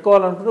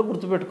గుర్తుపెట్టుకోవాలనుకుంటే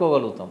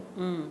గుర్తుపెట్టుకోగలుగుతాం.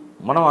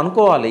 మనం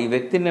అనుకోవాలి ఈ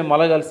వ్యక్తిని నేను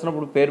మళ్ళీ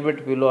కలిసినప్పుడు పేరు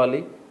పెట్టి పిలవాలి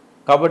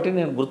కాబట్టి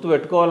నేను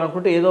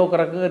గుర్తుపెట్టుకోవాలనుకుంటే ఏదో ఒక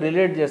రకంగా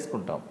రిలేట్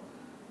చేసుకుంటాం.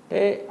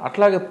 అంటే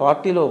అట్లాగే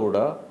పార్టీలో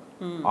కూడా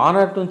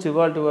ఆనాటి నుంచి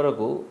ఇవాళ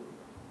వరకు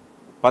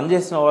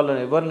పనిచేసిన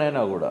వాళ్ళని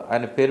ఎవరినైనా కూడా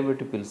ఆయన పేరు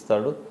పెట్టి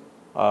పిలుస్తాడు,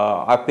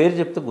 ఆ పేరు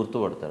చెప్తే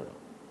గుర్తుపడతాడు.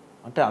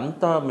 అంటే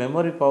అంత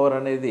మెమరీ పవర్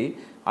అనేది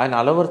ఆయన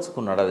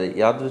అలవర్చుకున్నాడు, అది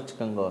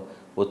యాదృచ్ఛికంగా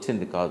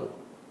వచ్చింది కాదు.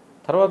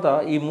 తర్వాత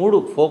ఈ 3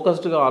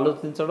 ఫోకస్డ్గా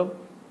ఆలోచించడం,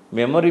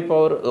 మెమరీ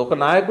పవర్. ఒక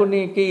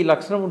నాయకునికి ఈ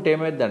లక్షణం ఉంటే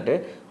ఏమైందంటే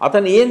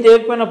అతను ఏం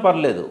చేయకపోయినా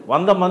పర్లేదు,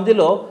 100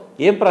 మందిలో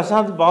ఏం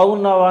ప్రశాంత్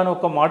బాగున్నావా అని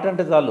ఒక మాట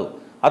అంటే చాలు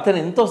అతను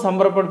ఎంతో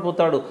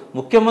సంబరపడిపోతాడు.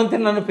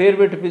 ముఖ్యమంత్రి నన్ను పేరు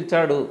పెట్టి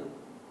పిలిచాడు,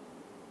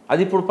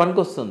 అది ఇప్పుడు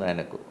పనికొస్తుంది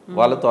ఆయనకు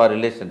వాళ్ళతో ఆ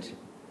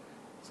రిలేషన్షిప్.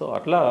 సో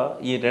అట్లా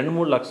ఈ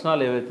 2-3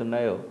 లక్షణాలు ఏవైతే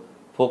ఉన్నాయో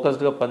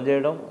ఫోకస్డ్గా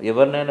పనిచేయడం,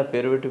 ఎవరినైనా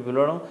పేరు పెట్టి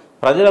పిలవడం,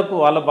 ప్రజలకు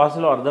వాళ్ళ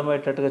భాషలో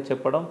అర్థమయ్యేటట్టుగా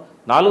చెప్పడం.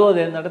 4వది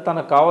ఏంటంటే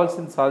తనకు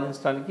కావాల్సింది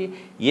సాధించడానికి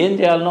ఏం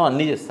చేయాలనో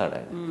అన్నీ చేస్తాడు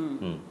ఆయన.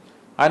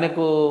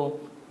 ఆయనకు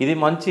ఇది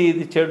మంచి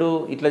ఇది చెడు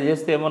ఇట్లా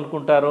చేస్తే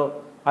ఏమనుకుంటారో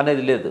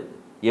అనేది లేదు.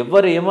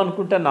 ఎవరు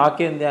ఏమనుకుంటే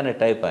నాకేంది అనే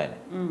టైప్ ఆయన.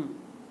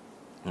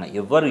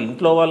 ఎవరు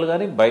ఇంట్లో వాళ్ళు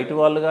కానీ బయట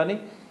వాళ్ళు కానీ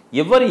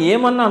ఎవరు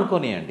ఏమన్నా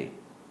అనుకోనియండి,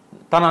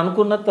 తను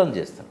అనుకున్నది తను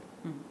చేస్తాడు.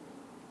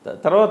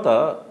 తర్వాత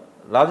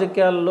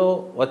రాజకీయాల్లో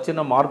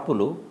వచ్చిన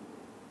మార్పులు,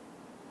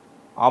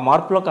 ఆ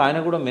మార్పులకు ఆయన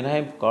కూడా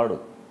మినహాయింపు కాడు.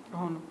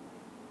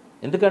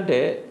 ఎందుకంటే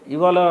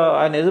ఇవాళ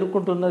ఆయన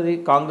ఎదుర్కొంటున్నది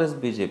కాంగ్రెస్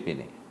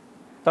బీజేపీని.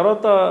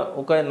 తర్వాత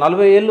ఒక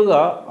 40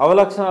 ఏళ్ళుగా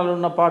అవలక్షణాలు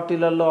ఉన్న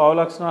పార్టీలలో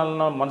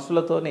అవలక్షణాలున్న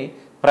మనుషులతోని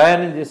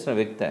ప్రయాణం చేసిన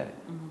వ్యక్తి ఆయన.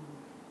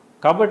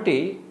 కాబట్టి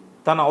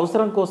తన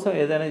అవసరం కోసం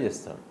ఏదైనా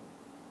చేస్తాడు.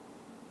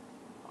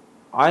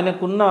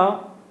 ఆయనకున్న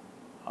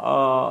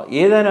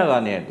ఏదైనా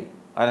కానివ్వండి,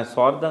 ఆయన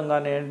స్వార్థం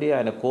కానివ్వండి,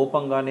 ఆయన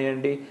కోపం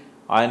కానివ్వండి,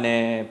 ఆయన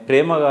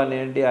ప్రేమ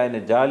కానివ్వండి, ఆయన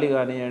జాలి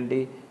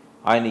కానివ్వండి,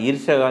 ఆయన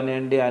ఈర్ష్య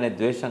కానివ్వండి, ఆయన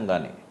ద్వేషం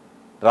కానీ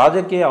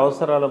రాజకీయ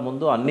అవసరాల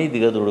ముందు అన్నీ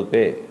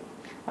దిగదుడిపే.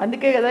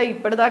 అందుకే కదా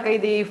ఇప్పటిదాకా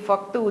ఇది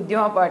ఫక్తు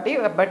ఉద్యమ పార్టీ,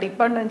 బట్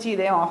ఇప్పటి నుంచి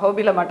ఇదేం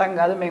అహోబిల మఠం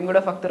కాదు, మేము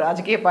కూడా ఫక్తు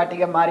రాజకీయ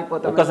పార్టీగా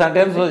మారిపోతాం. ఒక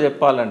సెంటెన్స్లో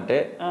చెప్పాలంటే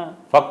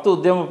ఫక్తు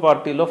ఉద్యమ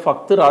పార్టీలో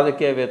ఫక్తు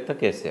రాజకీయవేత్త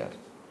కేసీఆర్,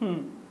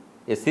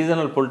 ఏ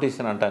సీజనల్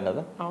పొలిటీషియన్ అంటాం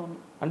కదా.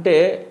 అంటే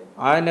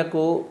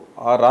ఆయనకు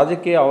ఆ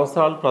రాజకీయ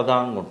అవసరాలు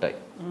ప్రధానంగా ఉంటాయి.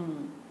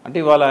 అంటే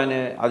ఇవాళ ఆయన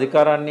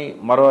అధికారాన్ని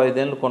మరో 5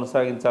 ఏళ్ళు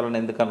కొనసాగించాలని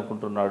ఎందుకు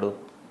అనుకుంటున్నాడు?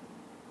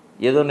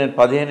 ఏదో నేను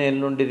 15 ఏళ్ళ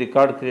నుండి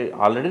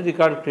ఆల్రెడీ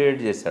రికార్డ్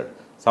క్రియేట్ చేశాడు.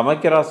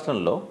 సమైక్య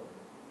రాష్ట్రంలో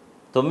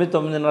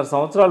 9-9.5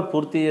 సంవత్సరాలు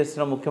పూర్తి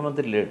చేసిన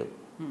ముఖ్యమంత్రి లేడు.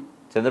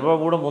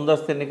 చంద్రబాబు కూడా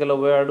ముందస్తు ఎన్నికల్లో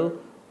పోయాడు.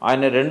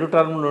 ఆయన 2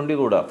 టర్మ్ నుండి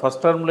కూడా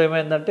ఫస్ట్ టర్మ్లో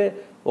ఏమైందంటే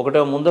ఒకటే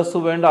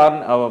ముందస్తు పోయిండు,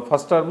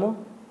 ఫస్ట్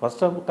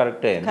టర్మ్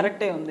కరెక్టే అయింది.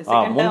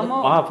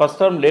 ఫస్ట్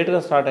టర్మ్ లేట్గా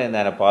స్టార్ట్ అయింది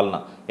ఆయన పాలన.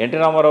 ఎన్టీ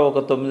రామారావు ఒక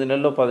 9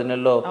 నెలల్లో 10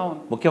 నెలల్లో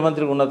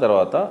ముఖ్యమంత్రిగా ఉన్న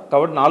తర్వాత,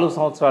 కాబట్టి 4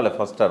 సంవత్సరాలే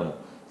first term.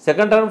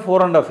 Second term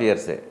 4.5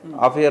 ఇయర్సే,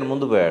 half year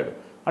ముందు పోయాడు.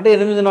 అంటే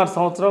 8.5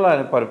 సంవత్సరాలు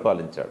ఆయన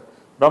పరిపాలించాడు.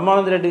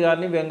 బ్రహ్మానంద రెడ్డి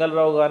కానీ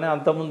వెంగళరావు కానీ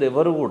అంతకుముందు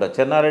ఎవరు కూడా,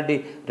 చెన్నారెడ్డి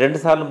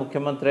 2 సార్లు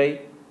ముఖ్యమంత్రి అయి,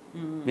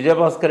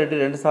 విజయభాస్కర్ రెడ్డి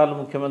 2 సార్లు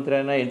ముఖ్యమంత్రి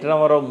అయినా, ఎన్టీ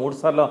రామారావు 3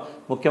 సార్లు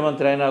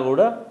ముఖ్యమంత్రి అయినా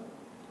కూడా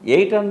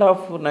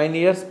 8.5-9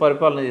 ఇయర్స్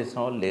పరిపాలన చేసిన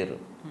వాళ్ళు లేరు.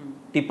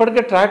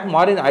 ఇప్పటికే ట్రాక్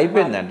మారింది,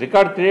 అయిపోయింది. ఆయన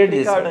రికార్డ్ క్రియేట్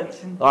చేశాడు.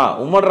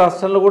 ఉమ్మడి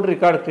రాష్ట్రంలో కూడా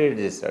రికార్డ్ క్రియేట్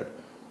చేశాడు.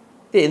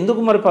 ఎందుకు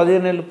మరి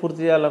 15 ఏళ్ళు పూర్తి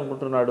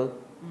చేయాలనుకుంటున్నాడు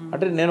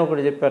అంటే నేను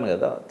ఒకటి చెప్పాను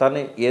కదా,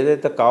 తను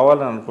ఏదైతే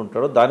కావాలని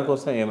అనుకుంటాడో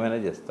దానికోసం ఏమైనా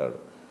చేస్తాడు.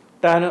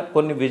 అంటే ఆయన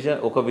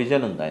ఒక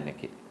విజన్ ఉంది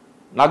ఆయనకి,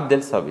 నాకు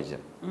తెలుసు ఆ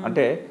విజన్.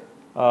 అంటే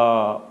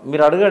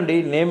మీరు అడగండి,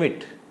 నేమ్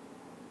ఇట్,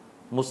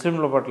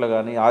 ముస్లింల పట్ల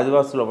కానీ,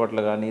 ఆదివాసుల పట్ల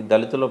కానీ,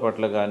 దళితుల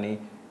పట్ల కానీ,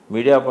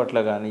 మీడియా పట్ల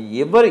కానీ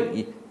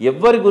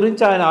ఎవరి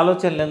గురించి ఆయన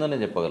ఆలోచన లేదో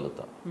నేను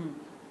చెప్పగలుగుతాను.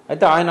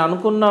 అయితే ఆయన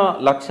అనుకున్న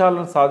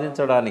లక్ష్యాలను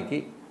సాధించడానికి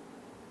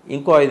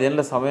ఇంకో 5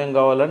 ఏళ్ళ సమయం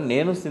కావాలని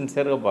నేను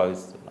సిన్సియర్గా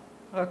భావిస్తున్నాను.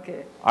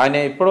 ఆయన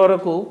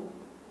ఇప్పటివరకు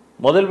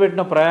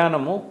మొదలుపెట్టిన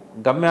ప్రయాణము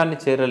గమ్యాన్ని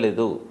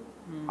చేరలేదు.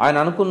 ఆయన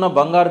అనుకున్న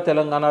బంగారు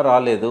తెలంగాణ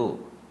రాలేదు.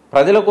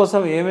 ప్రజల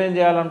కోసం ఏమేం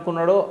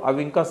చేయాలనుకున్నాడో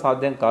అవి ఇంకా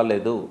సాధ్యం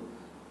కాలేదు.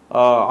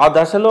 ఆ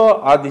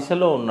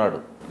దిశలో ఉన్నాడు.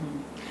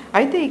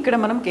 అయితే ఇక్కడ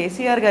మనం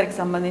కేసీఆర్ గారికి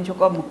సంబంధించి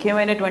ఒక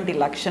ముఖ్యమైనటువంటి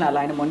లక్షణాలు,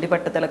 ఆయన మొండి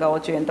పట్టుదల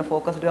కావచ్చు, ఎంత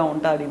ఫోకస్డ్గా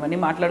ఉంటాడు, ఇవన్నీ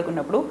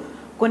మాట్లాడుకున్నప్పుడు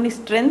కొన్ని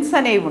స్ట్రెంగ్స్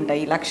అనేవి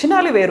ఉంటాయి.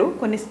 లక్షణాలు వేరు,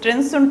 కొన్ని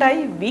స్ట్రెంగ్స్ ఉంటాయి,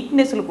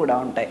 వీక్నెస్లు కూడా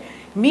ఉంటాయి.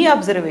 మీ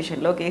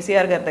అబ్జర్వేషన్లో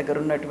కేసీఆర్ గారి దగ్గర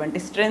ఉన్నటువంటి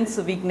స్ట్రెంగ్స్,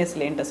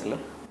 వీక్నెస్లు ఏంటి అసలు?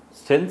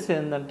 స్ట్రెంగ్స్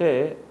ఏంటంటే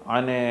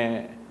ఆయన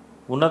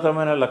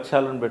ఉన్నతమైన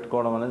లక్ష్యాలను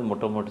పెట్టుకోవడం అనేది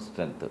మొట్టమొదటి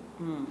స్ట్రెంగ్త్.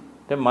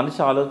 అంటే మనిషి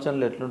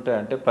ఆలోచనలు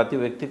ఎట్లుంటాయంటే ప్రతి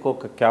వ్యక్తికి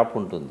ఒక క్యాప్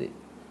ఉంటుంది,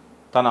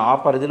 తను ఆ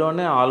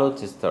పరిధిలోనే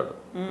ఆలోచిస్తాడు.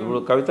 ఇప్పుడు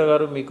కవిత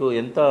గారు మీకు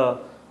ఎంత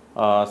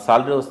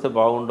సాలరీ వస్తే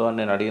బాగుండు అని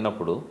నేను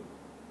అడిగినప్పుడు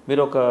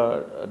మీరు ఒక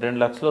 2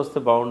 లక్షలు వస్తే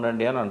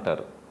బాగుండండి అని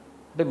అంటారు.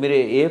 అంటే మీరు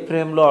ఏ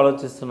ఫ్రేమ్లో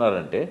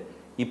ఆలోచిస్తున్నారంటే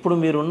ఇప్పుడు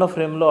మీరున్న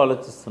ఫ్రేమ్లో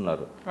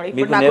ఆలోచిస్తున్నారు.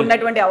 ఇప్పుడు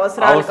నాకున్నటువంటి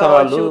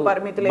అవసరాలు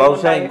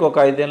బహుశా ఇంకొక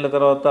 5 ఏళ్ల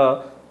తర్వాత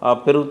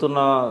పెరుగుతున్న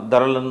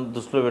ధరలను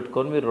దృష్టిలో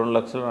పెట్టుకొని మీరు 2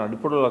 లక్షలు అన్నాడు.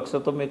 ఇప్పుడు 1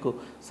 లక్షతో మీకు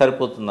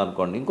సరిపోతుంది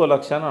అనుకోండి, ఇంకో 1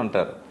 లక్ష అని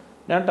అంటారు.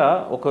 అంటే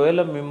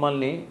ఒకవేళ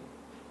మిమ్మల్ని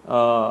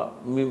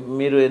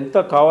మీరు ఎంత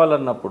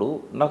కావాలన్నప్పుడు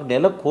నాకు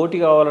నెలకు 1 కోటి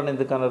కావాలని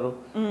ఎందుకన్నారు,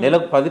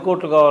 నెలకు 10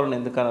 కోట్లు కావాలని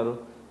ఎందుకన్నారు?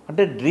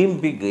 అంటే డ్రీమ్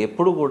బిగ్.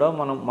 ఎప్పుడు కూడా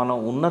మనం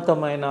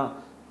ఉన్నతమైన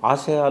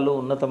ఆశయాలు,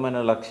 ఉన్నతమైన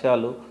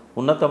లక్ష్యాలు,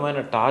 ఉన్నతమైన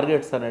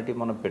టార్గెట్స్ అనేటివి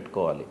మనం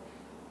పెట్టుకోవాలి.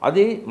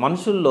 అది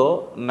మనుషుల్లో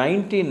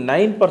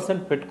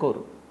 99%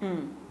 పెట్టుకోరు.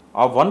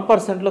 ఆ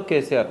 1%లో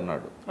కేసీఆర్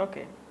ఉన్నాడు.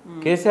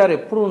 కేసీఆర్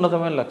ఎప్పుడు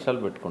ఉన్నతమైన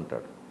లక్ష్యాలు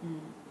పెట్టుకుంటాడు.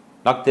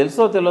 నాకు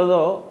తెలుసో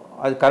తెలియదో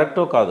అది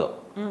కరెక్టో కాదో,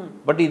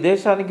 బట్ ఈ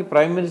దేశానికి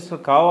ప్రైమ్ మినిస్టర్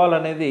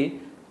కావాలనేది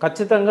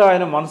ఖచ్చితంగా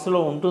ఆయన మనసులో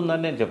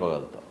ఉంటుందని నేను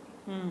చెప్పగలుగుతాను.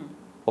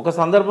 ఒక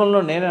సందర్భంలో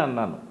నేనే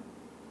అన్నాను,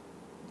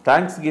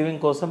 థ్యాంక్స్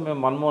గివింగ్ కోసం మేము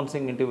మన్మోహన్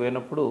సింగ్ ఇంటికి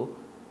పోయినప్పుడు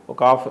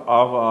ఒక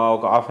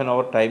హాఫ్ అన్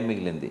అవర్ టైం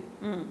మిగిలింది.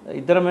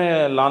 ఇద్దరమే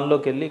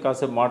లాన్లోకి వెళ్ళి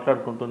కాసేపు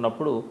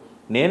మాట్లాడుకుంటున్నప్పుడు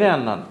నేనే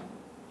అన్నాను,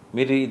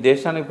 మీరు ఈ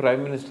దేశానికి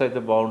ప్రైమ్ మినిస్టర్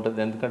అయితే బాగుంటుంది,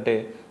 ఎందుకంటే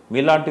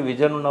మీలాంటి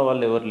విజన్ ఉన్న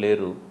వాళ్ళు ఎవరు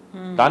లేరు.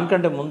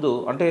 దానికంటే ముందు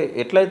అంటే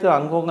ఎట్లయితే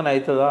అనుకోగానే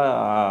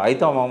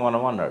అవుతామా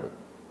మనం అన్నాడు.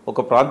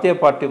 ఒక ప్రాంతీయ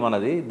పార్టీ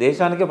మనది,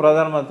 దేశానికే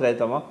ప్రధానమంత్రి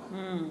అవుతామా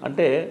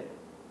అంటే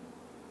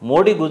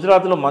మోడీ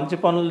గుజరాత్లో మంచి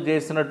పనులు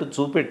చేసినట్టు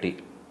చూపెట్టి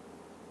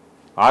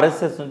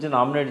ఆర్ఎస్ఎస్ నుంచి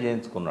నామినేట్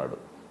చేయించుకున్నాడు.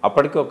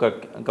 అప్పటికి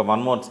ఇంకా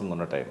మన్మోహన్ సింగ్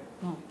ఉన్న టైం,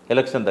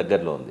 ఎలక్షన్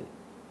దగ్గరలో ఉంది.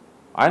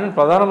 ఆయన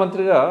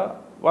ప్రధానమంత్రిగా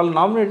వాళ్ళు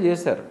నామినేట్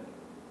చేశారు.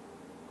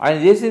 ఆయన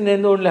చేసింది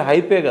ఏందో ఓన్లీ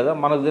హైపే కదా,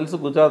 మనకు తెలుసు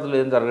గుజరాత్లో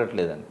ఏం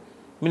జరగట్లేదని.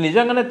 మీరు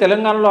నిజంగానే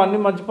తెలంగాణలో అన్ని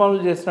మంచి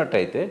పనులు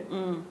చేసినట్టయితే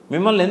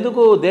మిమ్మల్ని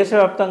ఎందుకు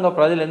దేశవ్యాప్తంగా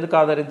ప్రజలు ఎందుకు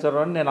ఆదరించారు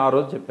అని నేను ఆ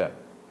రోజు చెప్పాను.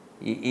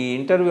 ఈ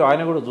ఇంటర్వ్యూ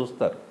ఆయన కూడా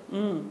చూస్తారు,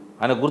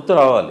 ఆయన గుర్తు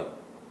రావాలి.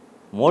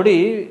 మోడీ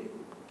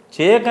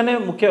చేయకనే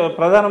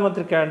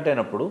ప్రధానమంత్రి క్యాండిడేట్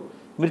అయినప్పుడు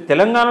మీరు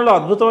తెలంగాణలో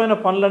అద్భుతమైన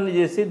పనులన్నీ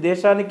చేసి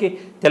దేశానికి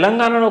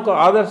తెలంగాణను ఒక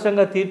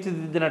ఆదర్శంగా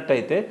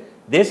తీర్చిదిద్దినట్టయితే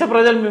దేశ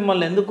ప్రజలు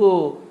మిమ్మల్ని ఎందుకు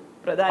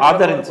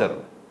ఆదరించరు?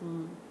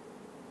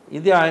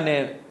 ఇది ఆయన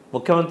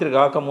ముఖ్యమంత్రి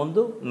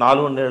కాకముందు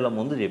 4 నెలల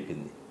ముందు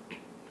చెప్పింది.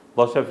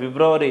 బహుశా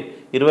ఫిబ్రవరి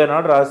 20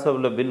 నాడు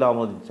రాజ్యసభలో బిల్లు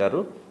ఆమోదించారు.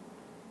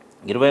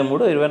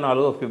 23,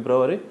 24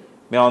 ఫిబ్రవరి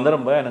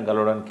మేమందరం పోయి ఆయన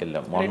కలవడానికి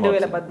వెళ్ళాం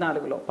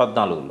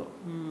 2014లో.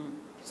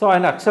 సో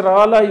ఆయన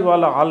అక్షరాల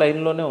ఇవాళ ఆ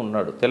లైన్లోనే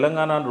ఉన్నాడు.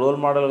 తెలంగాణ రోల్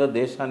మోడల్గా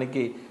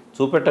దేశానికి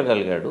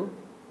చూపెట్టగలిగాడు.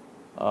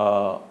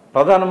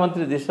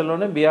 ప్రధానమంత్రి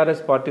దిశలోనే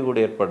బీఆర్ఎస్ పార్టీ కూడా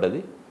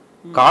ఏర్పడ్డది.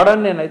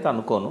 కాడని నేనైతే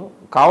అనుకోను,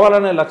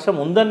 కావాలనే లక్ష్యం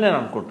ఉందని నేను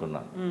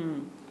అనుకుంటున్నాను.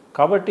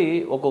 కాబట్టి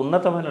ఒక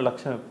ఉన్నతమైన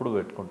లక్ష్యం ఎప్పుడు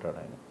పెట్టుకుంటాడు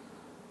ఆయన.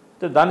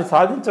 దాన్ని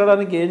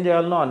సాధించడానికి ఏం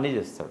చేయాలనో అన్నీ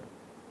చేస్తాడు.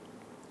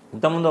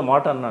 ఇంతకుముందు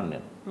మాట అన్నాను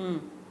నేను,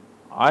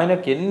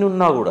 ఆయనకి ఎన్ని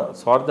ఉన్నా కూడా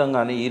స్వార్థం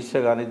కానీ, ఈర్ష్య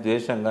కానీ,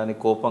 ద్వేషం కానీ,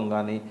 కోపం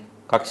కానీ,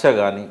 కక్ష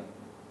కానీ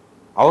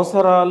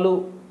అవసరాలు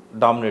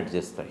డామినేట్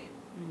చేస్తాయి.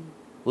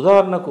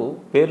 ఉదాహరణకు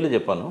పేర్లు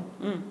చెప్పను.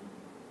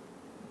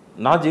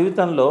 నా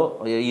జీవితంలో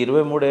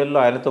 23 ఏళ్ళు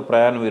ఆయనతో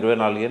ప్రయాణం,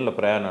 24 ఏళ్ళ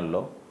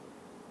ప్రయాణంలో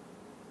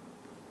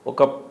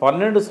ఒక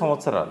 12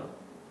 సంవత్సరాలు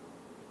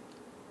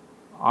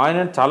ఆయన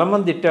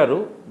చాలామంది తిట్టారు,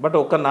 బట్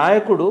ఒక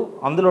నాయకుడు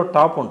అందులో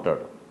టాప్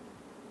ఉంటాడు.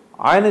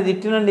 ఆయన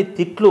తిట్టినన్ని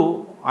తిట్లు,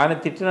 ఆయన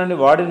తిట్టినన్ని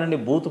వాడినన్ని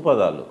బూతు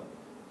పదాలు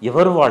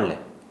ఎవరు వాళ్లే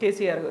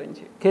కేసీఆర్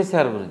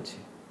గురించి.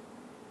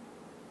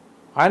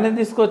 ఆయన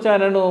తీసుకొచ్చి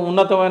ఆయనను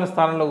ఉన్నతమైన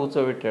స్థానంలో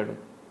కూర్చోబెట్టాడు.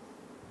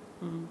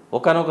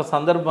 ఒకనొక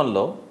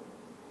సందర్భంలో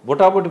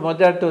బుటాబుటి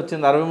మెజారిటీ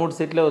వచ్చింది, 63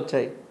 సీట్లే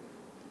వచ్చాయి.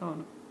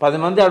 10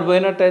 మంది అటు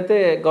పోయినట్టయితే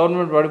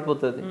గవర్నమెంట్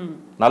పడిపోతుంది,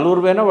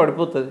 4 పోయినా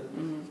పడిపోతుంది.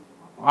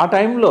 ఆ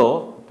టైంలో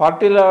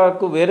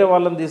పార్టీలకు వేరే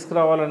వాళ్ళని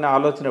తీసుకురావాలనే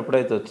ఆలోచన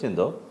ఎప్పుడైతే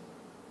వచ్చిందో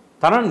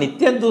తనను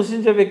నిత్యం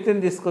దూషించే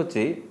వ్యక్తిని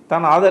తీసుకొచ్చి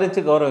తను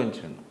ఆదరించి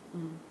గౌరవించండు.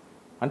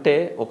 అంటే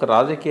ఒక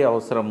రాజకీయ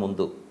అవసరం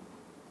ముందు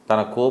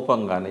తన కోపం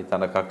కానీ,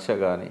 తన కక్ష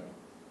కానీ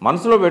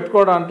మనసులో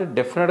పెట్టుకోవడం అంటే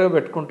డెఫినెట్గా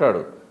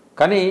పెట్టుకుంటాడు.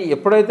 కానీ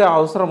ఎప్పుడైతే ఆ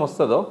అవసరం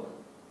వస్తుందో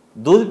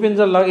దూది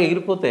పింజల్లాగా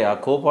ఎగిరిపోతాయి ఆ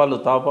కోపాలు,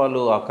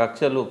 తాపాలు, ఆ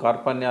కక్షలు,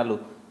 కార్పణ్యాలు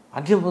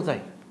అన్నీ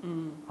పోతాయి.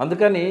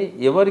 అందుకని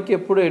ఎవరికి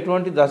ఎప్పుడు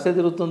ఎటువంటి దశ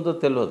తిరుగుతుందో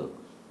తెలియదు.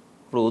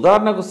 ఇప్పుడు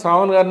ఉదాహరణకు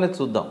శ్రావణ్ గారిని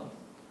చూద్దాం.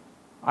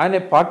 ఆయన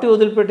పార్టీ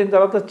వదిలిపెట్టిన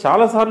తర్వాత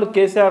చాలాసార్లు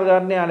కేసీఆర్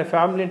గారిని, ఆయన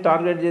ఫ్యామిలీని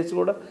టార్గెట్ చేసి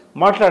కూడా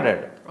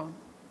మాట్లాడాడు.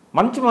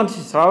 మంచి మనిషి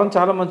శ్రావణ్,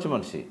 చాలా మంచి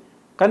మనిషి.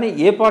 కానీ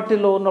ఏ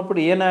పార్టీలో ఉన్నప్పుడు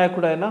ఏ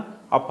నాయకుడైనా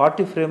ఆ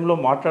పార్టీ ఫ్రేమ్లో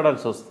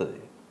మాట్లాడాల్సి వస్తుంది.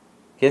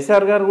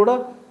 కేసీఆర్ గారు కూడా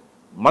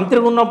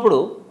మంత్రిగా ఉన్నప్పుడు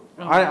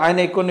ఆయన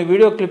కొన్ని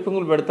వీడియో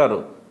క్లిప్పింగ్లు పెడతారు,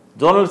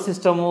 జోనల్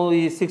సిస్టము,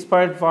 ఈ 6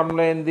 పాయింట్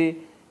ఫార్ములా ఏంది,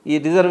 ఈ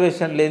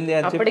రిజర్వేషన్లు ఏంది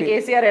అని చెప్పి.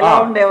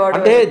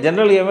 అంటే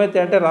జనరల్గా ఏమైతే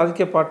అంటే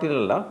రాజకీయ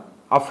పార్టీలలో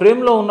ఆ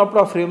ఫ్రేమ్లో ఉన్నప్పుడు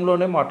ఆ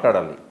ఫ్రేమ్లోనే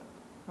మాట్లాడాలి.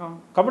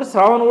 కాబట్టి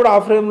శ్రావణ్ కూడా ఆ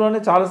ఫ్రేమ్లోనే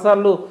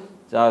చాలాసార్లు,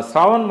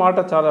 శ్రావణ్ మాట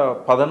చాలా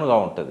పదనుగా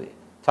ఉంటుంది,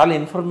 చాలా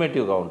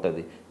ఇన్ఫర్మేటివ్గా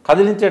ఉంటుంది,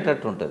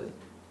 కదిలించేటట్టు ఉంటుంది.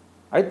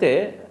 అయితే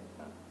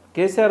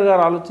కేసీఆర్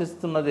గారు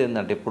ఆలోచిస్తున్నది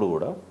ఏంటంటే ఎప్పుడు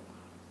కూడా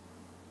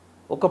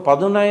ఒక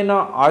పదునైన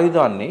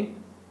ఆయుధాన్ని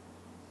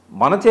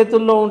మన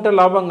చేతుల్లో ఉంటే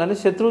లాభం కానీ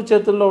శత్రువు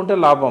చేతుల్లో ఉంటే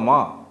లాభమా?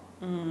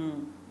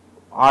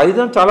 ఆ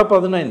ఆయుధం చాలా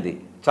పదునైంది,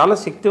 చాలా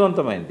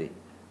శక్తివంతమైంది,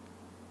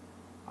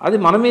 అది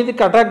మన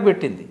మీదకి అటాక్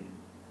పెట్టింది.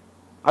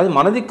 అది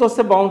మన దిక్కు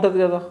వస్తే బాగుంటుంది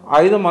కదా,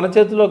 ఆయుధం మన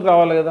చేతిలోకి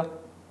రావాలి కదా.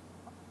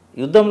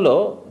 యుద్ధంలో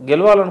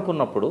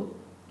గెలవాలనుకున్నప్పుడు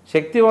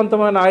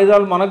శక్తివంతమైన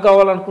ఆయుధాలు మనకు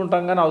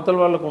కావాలనుకుంటాం కానీ అవతల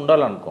వాళ్ళకు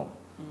ఉండాలనుకోం.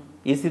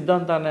 ఈ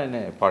సిద్ధాంతాన్ని ఆయన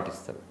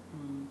పాటిస్తాడు.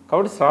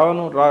 కాబట్టి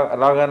శ్రావణం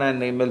రాగానే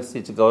ఆయన ఎమ్మెల్సీ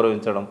ఇచ్చి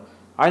గౌరవించడం,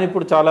 ఆయన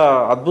ఇప్పుడు చాలా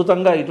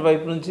అద్భుతంగా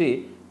ఇటువైపు నుంచి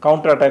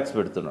కౌంటర్ అటాక్స్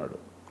పెడుతున్నాడు.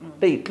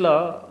 అంటే ఇట్లా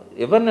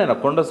ఎవరినైనా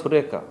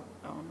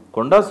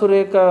కొండా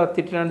సురేఖ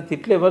తిట్టిన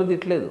తిట్లు ఎవరు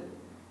తిట్టలేదు.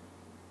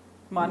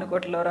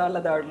 మానుకోట్లో రాళ్ళ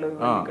దాడులు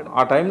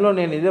ఆ టైంలో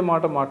నేను ఇదే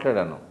మాట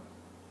మాట్లాడాను.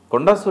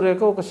 కొండా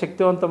సురేఖ ఒక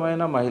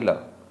శక్తివంతమైన మహిళ,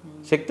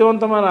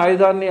 శక్తివంతమైన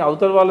ఆయుధాన్ని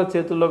అవతల వాళ్ళ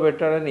చేతుల్లో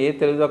పెట్టాడని ఏ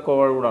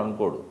తెలివితక్కువవాడు కూడా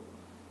అనుకోడు.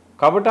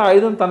 కాబట్టి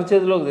ఆయుధం తన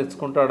చేతిలోకి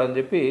తెచ్చుకుంటాడని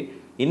చెప్పి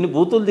ఇన్ని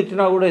బూతులు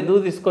తిట్టినా కూడా ఎందుకు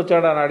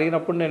తీసుకొచ్చాడని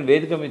అడిగినప్పుడు నేను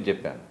వేదిక మీద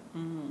చెప్పాను.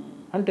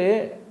 అంటే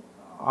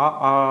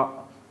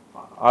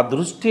ఆ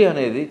దృష్టి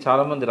అనేది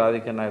చాలామంది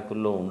రాజకీయ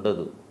నాయకుల్లో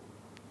ఉండదు.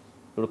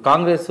 ఇప్పుడు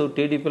కాంగ్రెస్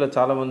టీడీపీలో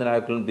చాలామంది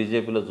నాయకులను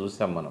బీజేపీలో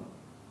చూసాం మనం.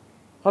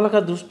 వాళ్ళకి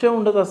ఆ దృష్టే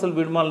ఉండదు అసలు.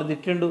 వీడు మనల్ని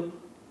తిట్టిండు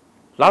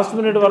లాస్ట్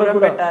మినిట్ వరకు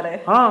కూడా.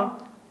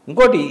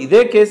 ఇంకోటి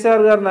ఇదే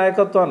కేసీఆర్ గారి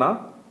నాయకత్వాన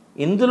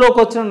ఇందులోకి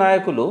వచ్చిన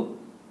నాయకులు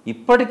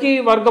ఇప్పటికీ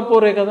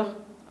వర్గపోరే కదా.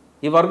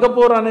 ఈ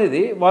వర్గపోరు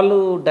అనేది వాళ్ళు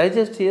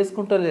డైజెస్ట్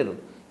చేసుకుంటలేరు.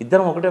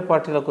 ఇద్దరం ఒకటే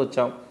పార్టీలోకి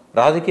వచ్చాం,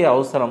 రాజకీయ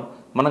అవసరం,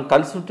 మనం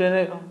కలిసి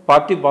ఉంటేనే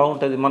పార్టీ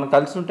బాగుంటుంది, మనం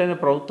కలిసి ఉంటేనే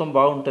ప్రభుత్వం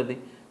బాగుంటుంది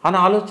అనే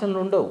ఆలోచనలు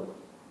ఉండవు.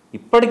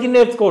 ఇప్పటికీ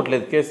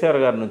నేర్చుకోవట్లేదు కేసీఆర్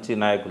గారి నుంచి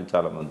నాయకులు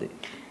చాలామంది.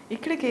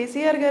 ఇక్కడ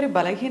కేసీఆర్ గారి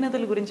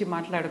బలహీనతల గురించి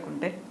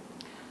మాట్లాడుకుంటే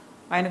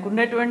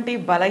ఆయనకున్నటువంటి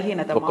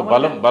బలహీనత, ఒక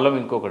బలం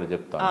ఇంకొకటి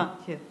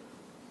చెప్తాను.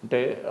 అంటే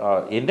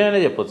ఎన్నైనా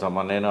చెప్పొచ్చు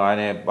అమ్మా. నేను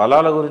ఆయన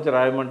బలాల గురించి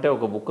రాయమంటే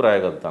ఒక బుక్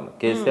రాయగలుగుతాను.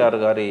 కేసీఆర్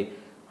గారి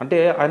అంటే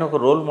ఆయన ఒక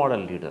రోల్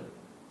మోడల్ లీడర్,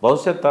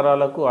 భవిష్యత్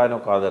తరాలకు ఆయన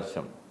ఒక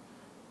ఆదర్శం.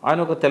 ఆయన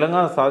ఒక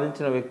తెలంగాణ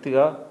సాధించిన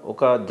వ్యక్తిగా,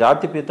 ఒక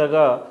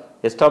జాతిపితగా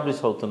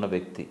ఎస్టాబ్లిష్ అవుతున్న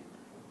వ్యక్తి.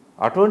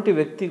 అటువంటి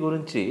వ్యక్తి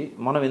గురించి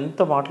మనం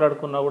ఎంత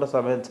మాట్లాడుకున్నా కూడా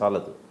సమయం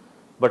చాలదు.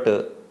 బట్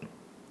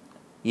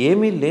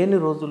ఏమీ లేని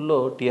రోజుల్లో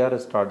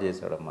టీఆర్ఎస్ స్టార్ట్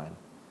చేశాడమ్మా ఆయన.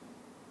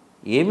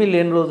 ఏమీ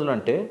లేని రోజులు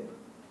అంటే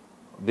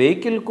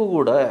వెహికల్కు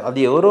కూడా, అది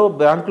ఎవరో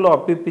బ్యాంకులో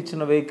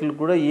అప్పిప్పించిన వెహికల్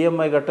కూడా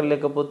ఈఎంఐ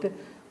కట్టలేకపోతే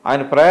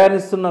ఆయన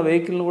ప్రయాణిస్తున్న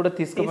వెహికల్ని కూడా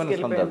తీసుకుపోయిన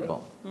సందర్భం.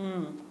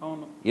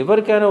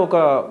 ఎవరికైనా ఒక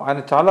ఆయన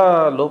చాలా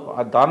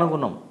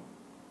దానగుణం,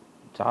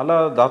 చాలా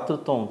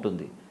దాతృత్వం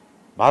ఉంటుంది.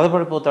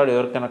 బాధపడిపోతాడు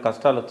ఎవరికైనా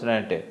కష్టాలు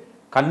వచ్చినాయంటే,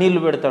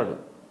 కన్నీళ్లు పెడతాడు,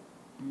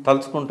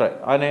 తలుచుకుంటాయి.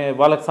 ఆయన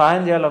వాళ్ళకి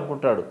సహాయం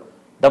చేయాలనుకుంటాడు,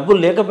 డబ్బులు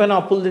లేకపోయినా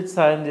అప్పులు తెచ్చి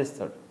సహాయం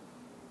చేస్తాడు.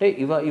 అంటే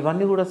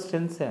ఇవన్నీ కూడా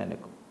స్ట్రెంగ్సే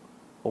ఆయనకు,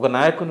 ఒక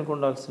నాయకునికి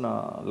ఉండాల్సిన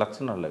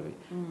లక్షణాలు అవి.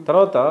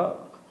 తర్వాత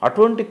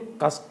అటువంటి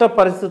కష్ట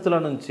పరిస్థితుల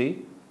నుంచి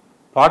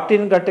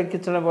పార్టీని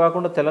గట్టెక్కించడం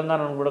కాకుండా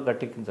తెలంగాణను కూడా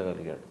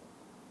గట్టెక్కించగలిగాడు.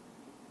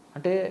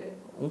 అంటే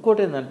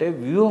ఇంకోటి ఏంటంటే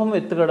వ్యూహం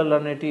ఎత్తుగడలు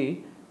అనేటి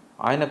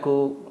ఆయనకు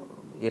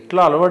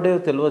ఎట్లా అలవాటో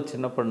తెలియదు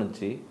చిన్నప్పటి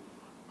నుంచి.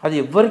 అది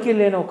ఎవ్వరికీ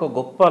లేని ఒక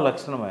గొప్ప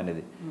లక్షణం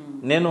ఆయనది.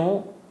 నేను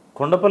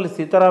కొండపల్లి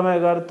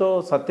సీతారామయ్య గారితో,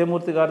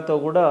 సత్యమూర్తి గారితో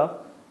కూడా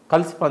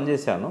కలిసి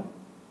పనిచేశాను.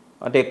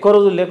 అంటే ఎక్కువ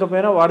రోజులు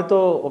లేకపోయినా వారితో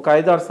ఒక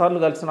 5-6 సార్లు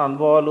కలిసిన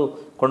అనుభవాలు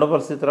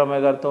కొండపల్లి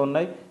సీతారామయ్య గారితో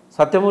ఉన్నాయి.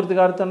 సత్యమూర్తి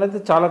గారితో అయితే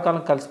చాలా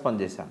కాలం కలిసి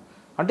పనిచేశాను.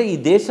 అంటే ఈ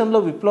దేశంలో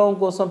విప్లవం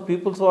కోసం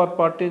పీపుల్స్ వార్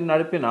పార్టీని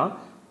నడిపిన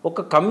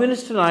ఒక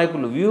కమ్యూనిస్టు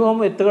నాయకులు, వ్యూహం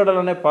ఎత్తుగడలు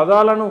అనే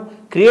పదాలను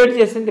క్రియేట్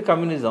చేసింది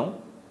కమ్యూనిజం.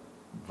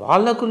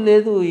 వాళ్లకు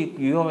లేదు ఈ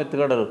వ్యూహం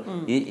ఎత్తుగడలు.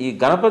 ఈ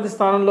గణపతి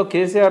స్థానంలో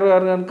కేసీఆర్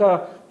గారు కనుక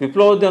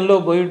విప్లవోద్యమంలో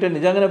పోయి ఉంటే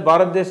నిజంగానే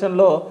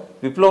భారతదేశంలో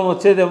విప్లవం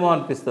వచ్చేదేమో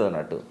అనిపిస్తుంది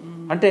అన్నట్టు.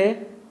 అంటే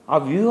ఆ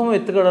వ్యూహం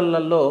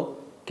ఎత్తుగడలలో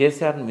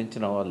కేసీఆర్ని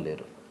మించిన వాళ్ళు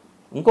లేరు.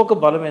 ఇంకొక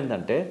బలం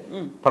ఏంటంటే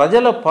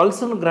ప్రజల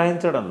పల్స్ను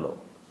గ్రహించడంలో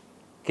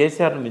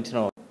కేసీఆర్ని మించిన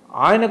వాళ్ళు.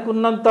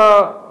 ఆయనకున్నంత,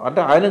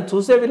 అంటే ఆయనను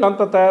చూసే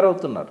వీళ్ళంతా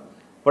తయారవుతున్నారు,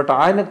 బట్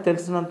ఆయనకు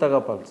తెలిసినంతగా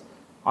పల్స్.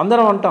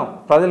 అందరం అంటాం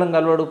ప్రజలను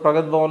కలవాడు,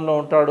 ప్రగతి భవన్లో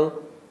ఉంటాడు.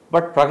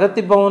 బట్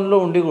ప్రగతి భవన్లో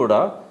ఉండి కూడా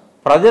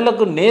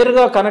ప్రజలకు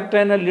నేరుగా కనెక్ట్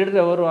అయిన లీడర్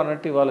ఎవరు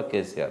అన్నట్టు ఇవాళ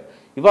కేసీఆర్.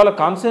 ఇవాళ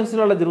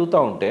కాన్స్టిట్యున్సీలలో తిరుగుతూ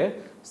ఉంటే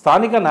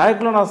స్థానిక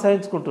నాయకులను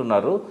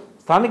అసహించుకుంటున్నారు,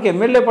 స్థానిక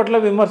ఎమ్మెల్యే పట్ల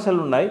విమర్శలు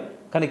ఉన్నాయి,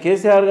 కానీ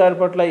కేసీఆర్ గారి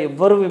పట్ల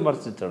ఎవ్వరూ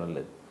విమర్శించడం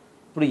లేదు.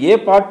 ఇప్పుడు ఏ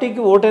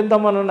పార్టీకి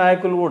ఓటేద్దామన్న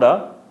నాయకులు కూడా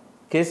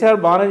కేసీఆర్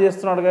బాగానే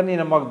చేస్తున్నాడు కానీ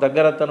ఈయన మాకు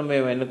దగ్గర అతను,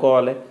 మేము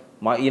ఎన్నుకోవాలి,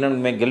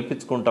 ఈయనను మేము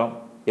గెలిపించుకుంటాం,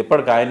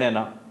 ఎప్పటికి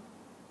ఆయనేనా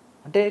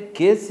అంటే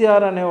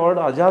కేసీఆర్ అనేవాడు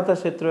అజాత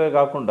శత్రువే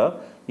కాకుండా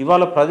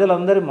ఇవాళ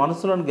ప్రజలందరి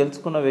మనసులను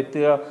గెలుచుకున్న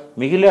వ్యక్తిగా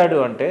మిగిలాడు.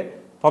 అంటే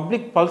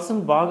పబ్లిక్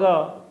పల్స్ను బాగా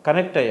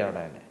కనెక్ట్ అయ్యాడు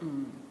ఆయన.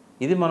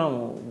 ఇది మనం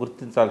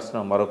గుర్తించాల్సిన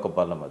మరొక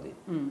బలం అది.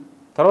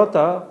 తర్వాత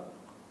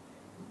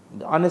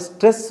ఆయన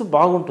స్ట్రెస్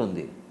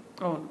బాగుంటుంది.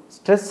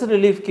 స్ట్రెస్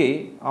రిలీఫ్కి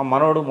ఆ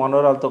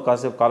మనవరాలతో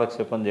కాసేపు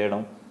కాలక్షేపం చేయడం,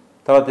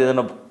 తర్వాత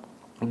ఏదైనా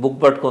బుక్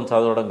పట్టుకొని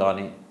చదవడం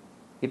కానీ,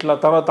 ఇట్లా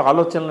తర్వాత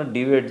ఆలోచనలను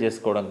డివైడ్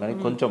చేసుకోవడం కానీ,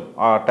 కొంచెం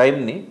ఆ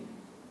టైంని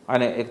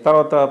ఆయన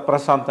తర్వాత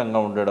ప్రశాంతంగా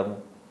ఉండడం.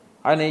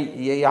 ఆయన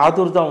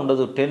ఆదుర్ద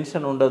ఉండదు,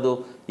 టెన్షన్ ఉండదు.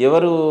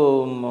 ఎవరు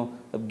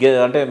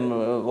అంటే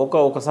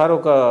ఒకసారి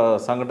ఒక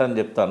సంఘటన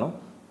చెప్తాను.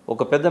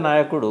 ఒక పెద్ద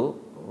నాయకుడు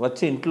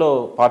వచ్చి ఇంట్లో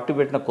పార్టీ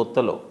పెట్టిన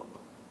కొత్తలో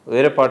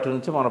వేరే పార్టీ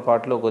నుంచి మన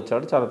పార్టీలోకి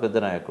వచ్చాడు. చాలా పెద్ద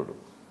నాయకుడు,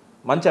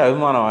 మంచి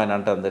అభిమానం ఆయన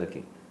అంటే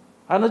అందరికీ.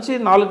 ఆయన వచ్చి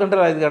 4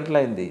 గంటలు 5 గంటలు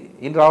అయింది,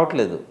 ఈయన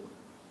రావట్లేదు.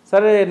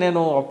 సరే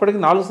నేను అప్పటికి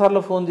 4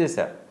 సార్లు ఫోన్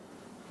చేశా.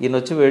 ఈయన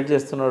వచ్చి వెయిట్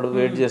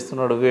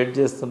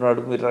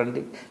చేస్తున్నాడు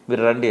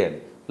మీరు రండి అని.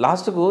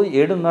 లాస్ట్కు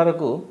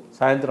 7:30కు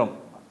సాయంత్రం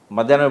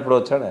మధ్యాహ్నం ఎప్పుడు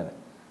వచ్చాడు ఆయన.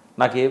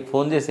 నాకు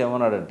ఫోన్ చేసి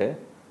ఏమన్నాడంటే,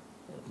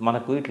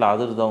 మనకు ఇట్లా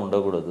ఆదుర్దా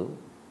ఉండకూడదు,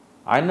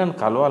 ఆయన నన్ను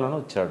కలవాలని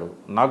వచ్చాడు,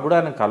 నాకు కూడా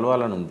ఆయన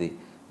కలవాలని ఉంది,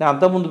 నేను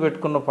అంతకుముందు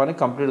పెట్టుకున్న పని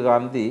కంప్లీట్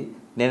కానిది,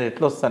 నేను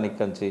ఎట్లా వస్తాను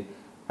ఇక్కడి నుంచి,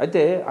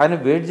 అయితే ఆయన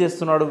వెయిట్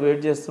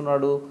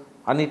చేస్తున్నాడు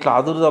అని ఇట్లా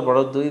ఆదుర్దా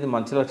పడొద్దు, ఇది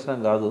మంచి లక్షణం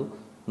కాదు,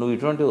 నువ్వు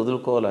ఇటువంటి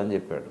వదులుకోవాలని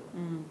చెప్పాడు.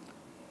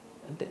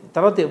 అంటే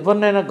తర్వాత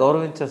ఎవరినైనా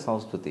గౌరవించే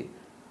సంస్కృతి.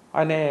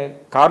 ఆయన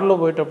కారులో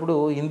పోయేటప్పుడు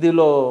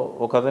హిందీలో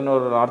ఒక అతను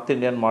నార్త్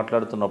ఇండియన్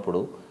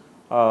మాట్లాడుతున్నప్పుడు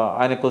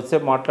ఆయన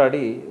కొద్దిసేపు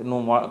మాట్లాడి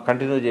నువ్వు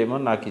కంటిన్యూ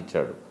చేయమని నాకు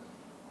ఇచ్చాడు.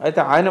 అయితే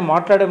ఆయన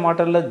మాట్లాడే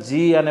మాటల్లో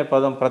జీ అనే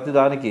పదం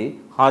ప్రతిదానికి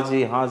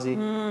హాజీ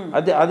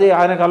అది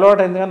ఆయనకు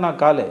అలవాటైంది కానీ నాకు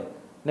కాలే.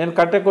 నేను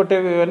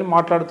కొట్టేవి అని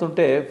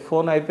మాట్లాడుతుంటే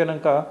ఫోన్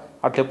అయిపోయాక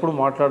అట్లెప్పుడు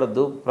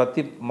మాట్లాడొద్దు,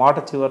 ప్రతి మాట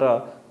చివర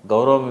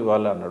గౌరవం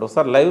ఇవ్వాలి అన్నాడు.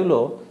 ఒకసారి లైవ్లో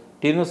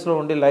టీ న్యూస్లో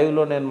ఉండి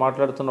లైవ్లో నేను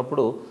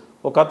మాట్లాడుతున్నప్పుడు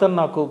ఒక అతను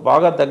నాకు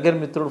బాగా దగ్గర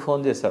మిత్రుడు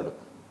ఫోన్ చేశాడు,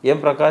 ఏం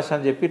ప్రకాష్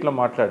అని చెప్పి ఇట్లా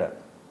మాట్లాడా.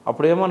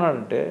 అప్పుడు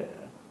ఏమన్నాడంటే,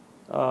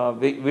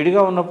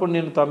 విడిగా ఉన్నప్పుడు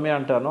నేను తమ్మి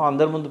అంటాను,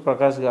 అందరి ముందు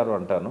ప్రకాష్ గారు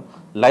అంటాను,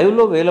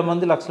 లైవ్లో 1000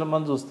 మంది 1,00,000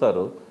 మంది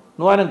చూస్తారు,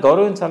 నువ్వు ఆయన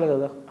గౌరవించాలి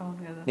కదా,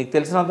 నీకు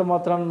తెలిసినంత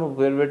మాత్రాన్ని నువ్వు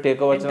పేరు పెట్టి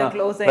ఏకవచన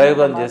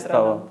ప్రయోగాలు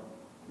చేస్తావా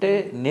అంటే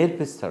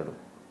నేర్పిస్తాడు.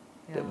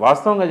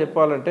 వాస్తవంగా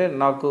చెప్పాలంటే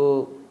నాకు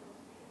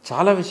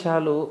చాలా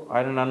విషయాలు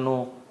ఆయన నన్ను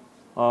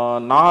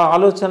నా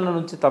ఆలోచనల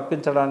నుంచి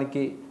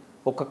తప్పించడానికి,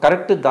 ఒక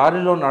కరెక్ట్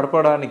దారిలో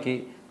నడపడానికి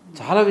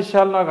చాలా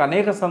విషయాలు నాకు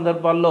అనేక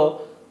సందర్భాల్లో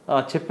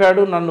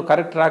చెప్పాడు, నన్ను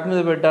కరెక్ట్ ట్రాక్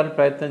మీద పెట్టడానికి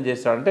ప్రయత్నం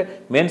చేశాడు. అంటే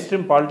మెయిన్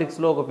స్ట్రీమ్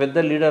పాలిటిక్స్లో ఒక పెద్ద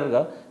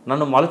లీడర్గా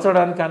నన్ను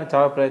మలచడానికి ఆయన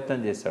చాలా ప్రయత్నం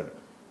చేశాడు.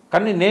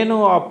 కానీ నేను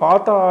ఆ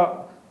పాత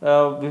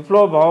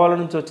విప్లవ భావాల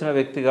నుంచి వచ్చిన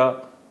వ్యక్తిగా,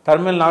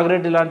 తరిమేల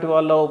నాగిరెడ్డి లాంటి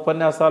వాళ్ళ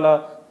ఉపన్యాసాల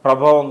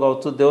ప్రభావం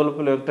కావచ్చు,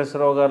 దేవులపల్లి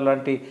వెంకటేశ్వరరావు గారు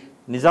లాంటి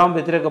నిజాం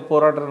వ్యతిరేక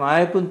పోరాట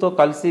నాయకునితో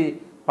కలిసి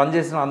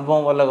పనిచేసిన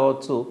అనుభవం వల్ల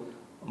కావచ్చు,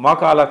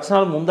 మాకు ఆ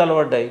లక్షణాలు ముందు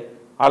అలవడ్డాయి.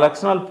 ఆ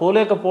లక్షణాలు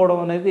పోలేకపోవడం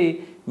అనేది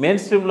మెయిన్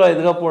స్ట్రీమ్లో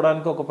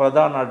ఎదగపోవడానికి ఒక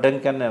ప్రధాన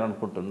అడ్డంకి అని నేను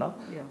అనుకుంటున్నా.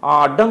 ఆ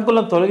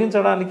అడ్డంకులను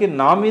తొలగించడానికి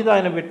నా మీద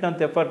ఆయన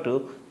పెట్టినంత ఎఫర్ట్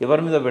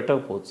ఎవరి మీద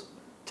పెట్టకపోవచ్చు.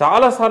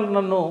 చాలాసార్లు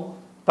నన్ను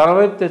తన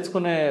వైపు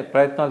తెచ్చుకునే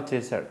ప్రయత్నాలు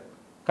చేశాడు,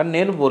 కానీ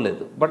నేను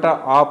పోలేదు. బట్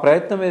ఆ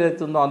ప్రయత్నం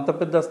ఏదైతే ఉందో, అంత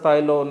పెద్ద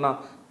స్థాయిలో ఉన్న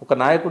ఒక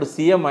నాయకుడు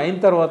సీఎం అయిన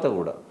తర్వాత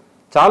కూడా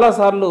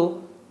చాలాసార్లు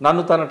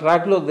నన్ను తన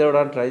ట్రాక్లోకి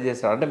తేవడానికి ట్రై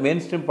చేశాడు. అంటే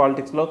మెయిన్ స్ట్రీమ్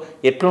పాలిటిక్స్లో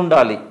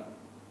ఎట్లుండాలి,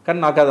 కానీ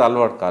నాకు అది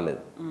అలవాటు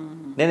కాలేదు.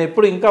 నేను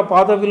ఎప్పుడు ఇంకా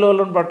పాత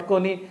విలువలను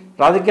పట్టుకొని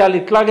రాజకీయాలు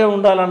ఇట్లాగే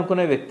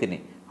ఉండాలనుకునే వ్యక్తిని.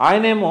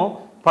 ఆయనేమో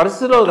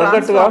పరిస్థితిలో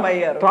తగ్గట్టుగా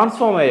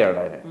ట్రాన్స్ఫార్మ్ అయ్యాడు.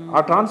 ఆయన ఆ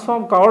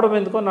ట్రాన్స్ఫార్మ్ కావడం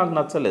ఎందుకో నాకు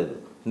నచ్చలేదు.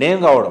 నేను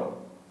కావడం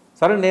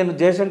సరే, నేను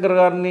జయశంకర్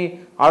గారిని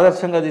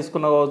ఆదర్శంగా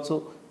తీసుకున్న కావచ్చు,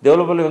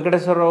 దేవులపల్లి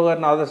వెంకటేశ్వరరావు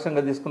గారిని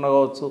ఆదర్శంగా తీసుకున్న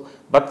కావచ్చు,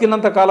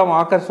 బతికినంత కాలం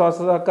ఆఖరి శ్వాస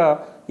దాకా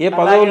ఏ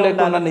పదవులు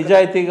లేకుండా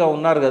నిజాయితీగా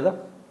ఉన్నారు కదా,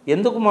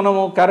 ఎందుకు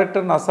మనము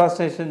క్యారెక్టర్ని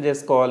అసాసినేషన్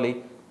చేసుకోవాలి?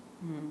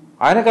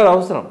 ఆయనకు అది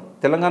అవసరం.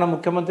 తెలంగాణ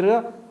ముఖ్యమంత్రిగా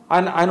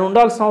ఆయన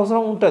ఉండాల్సిన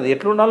అవసరం ఉంటుంది.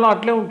 ఎట్లుండాలో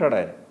అట్లే ఉంటాడు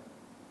ఆయన.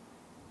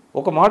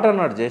 ఒక మాట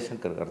అన్నాడు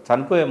జయశంకర్ గారు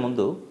చనిపోయే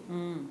ముందు,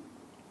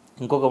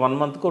 ఇంకొక 1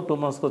 monthకో 2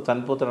 monthస్కో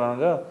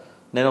చనిపోతాడనగా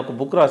నేను ఒక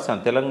బుక్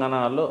రాశాను,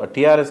 తెలంగాణలో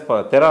టీఆర్ఎస్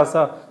తెరాస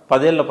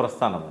 10 ఏళ్ల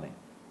ప్రస్థానం అని.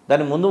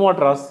 దాని ముందు మాట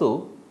రాస్తూ,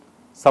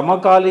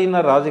 సమకాలీన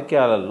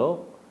రాజకీయాలలో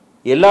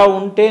ఎలా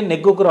ఉంటే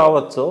నెగ్గుకు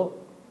రావచ్చో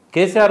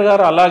కేసీఆర్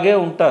గారు అలాగే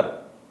ఉంటారు.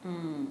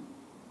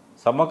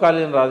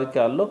 సమకాలీన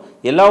రాజకీయాల్లో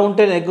ఎలా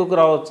ఉంటే నెగ్గుకు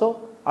రావచ్చో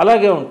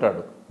అలాగే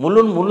ఉంటాడు,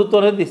 ముళ్ళును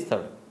ముళ్ళుతోనే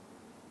తీస్తాడు.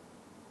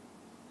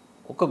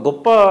 ఒక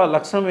గొప్ప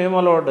లక్షణం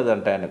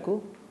ఏమలవడ్డదంటే ఆయనకు,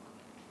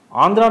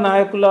 ఆంధ్ర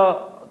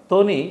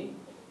నాయకులతోని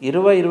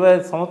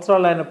 20-25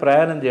 సంవత్సరాలు ఆయన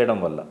ప్రయాణం చేయడం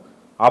వల్ల,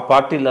 ఆ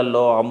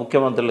పార్టీలలో ఆ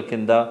ముఖ్యమంత్రుల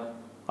కింద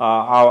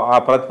ఆ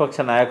ప్రతిపక్ష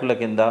నాయకుల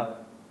కింద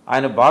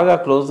ఆయన బాగా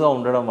క్లోజ్గా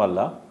ఉండడం వల్ల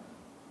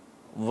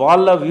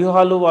వాళ్ళ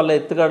వ్యూహాలు, వాళ్ళ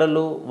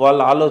ఎత్తుగడలు, వాళ్ళ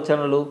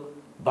ఆలోచనలు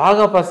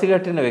బాగా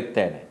పసిగట్టిన వ్యక్తి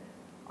ఆయన.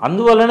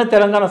 అందువల్లనే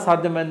తెలంగాణ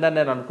సాధ్యమైందని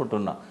నేను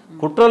అనుకుంటున్నా.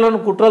 కుట్రలను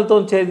కుట్రలతో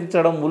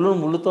ఛేదించడం, ముళ్ళును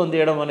ముళ్ళుతో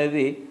తీయడం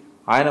అనేది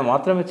ఆయన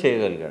మాత్రమే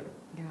చేయగలిగాడు.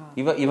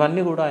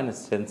 ఇవన్నీ కూడా ఆయన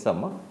స్ట్రెంగ్స్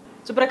అమ్మ.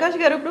 సో ప్రకాష్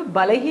గారు, ఇప్పుడు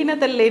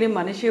బలహీనతలు లేని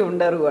మనిషి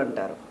ఉండరు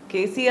అంటారు.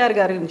 కేసీఆర్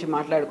గారి గురించి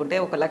మాట్లాడుకుంటే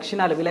ఒక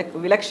లక్షణాలు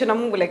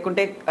విలక్షణం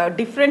లేకుంటే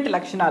డిఫరెంట్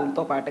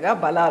లక్షణాలతో పాటుగా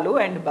బలాలు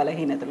అండ్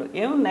బలహీనతలు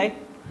ఏమున్నాయి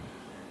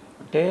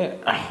అంటే,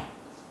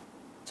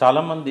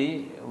 చాలామంది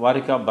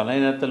వారికి ఆ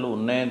బలహీనతలు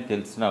ఉన్నాయని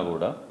తెలిసినా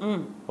కూడా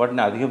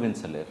వాటిని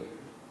అధిగమించలేరు.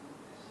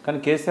 కానీ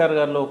కేసీఆర్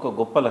గారిలో ఒక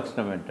గొప్ప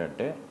లక్షణం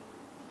ఏంటంటే,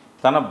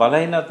 తన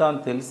బలహీనత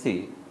అని తెలిసి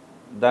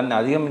దాన్ని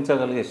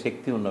అధిగమించగలిగే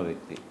శక్తి ఉన్న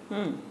వ్యక్తి.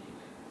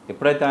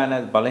 ఎప్పుడైతే ఆయన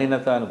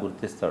బలహీనత అని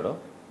గుర్తిస్తాడో,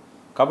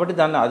 కాబట్టి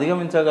దాన్ని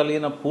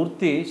అధిగమించగలిగిన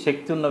పూర్తి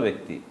శక్తి ఉన్న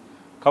వ్యక్తి.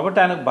 కాబట్టి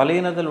ఆయనకు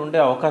బలహీనతలు ఉండే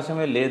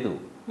అవకాశమే లేదు.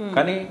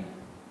 కానీ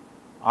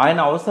ఆయన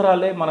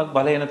అవసరాలే మనకు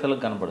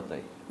బలహీనతలకు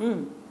కనబడతాయి.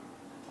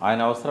 ఆయన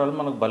అవసరాలు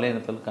మనకు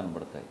బలహీనతలకు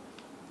కనబడతాయి.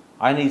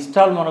 ఆయన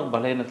ఇష్టాలు మనకు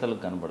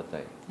బలహీనతలకు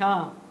కనబడతాయి.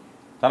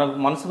 తనకు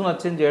మనసుకు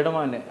నచ్చింది చేయడం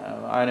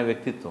ఆయన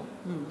వ్యక్తిత్వం.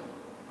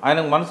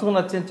 ఆయనకు మనసుకు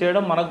నచ్చింది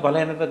చేయడం మనకు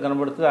బలహీనత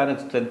కనబడుతుంది,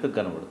 ఆయనకు స్ట్రెంగ్త్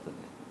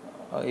కనబడుతుంది.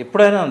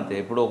 ఎప్పుడైనా అంతే.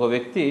 ఇప్పుడు ఒక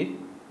వ్యక్తి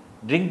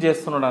డ్రింక్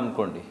చేస్తున్నాడు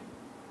అనుకోండి,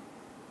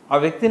 ఆ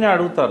వ్యక్తిని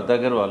అడుగుతారు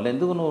దగ్గర వాళ్ళు,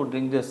 ఎందుకు నువ్వు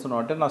డ్రింక్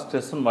చేస్తున్నావు అంటే, నా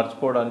స్ట్రెస్ను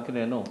మర్చిపోవడానికి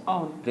నేను.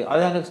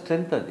 అది ఆయనకు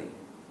స్ట్రెంగ్త్,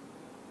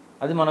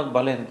 అది మనకు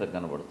బలహీనత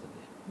కనబడుతుంది.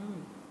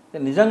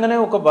 నిజంగానే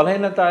ఒక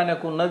బలహీనత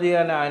ఆయనకు ఉన్నది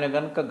అని ఆయన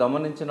కనుక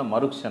గమనించిన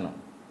మరుక్షణం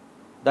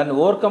దాన్ని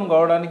ఓవర్కమ్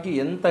కావడానికి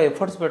ఎంత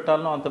ఎఫర్ట్స్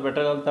పెట్టాలనో అంత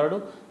పెట్టగలుగుతాడు,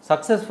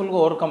 సక్సెస్ఫుల్గా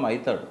ఓవర్కమ్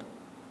అవుతాడు.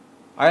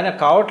 ఆయన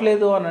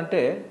కావట్లేదు అని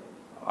అంటే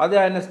అది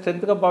ఆయన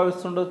స్ట్రెంగ్త్గా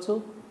భావిస్తుండొచ్చు,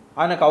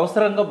 ఆయనకు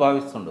అవసరంగా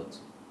భావిస్తుండొచ్చు.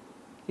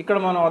 ఇక్కడ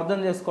మనం అర్థం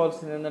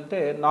చేసుకోవాల్సింది ఏంటంటే,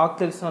 నాకు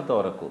తెలిసినంత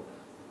వరకు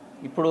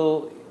ఇప్పుడు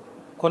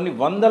కొన్ని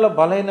వందల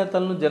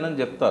బలహీనతలను జనం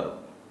చెప్తారు,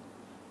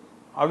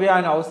 అవి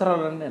ఆయన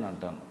అవసరాలని నేను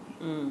అంటాను.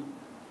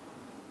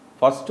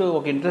 ఫస్ట్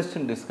ఒక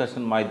ఇంట్రెస్టింగ్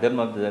డిస్కషన్ మా ఇద్దరి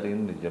మధ్య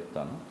జరిగింది నేను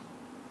చెప్తాను.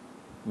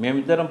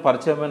 మేమిద్దరం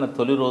పరిచయమైన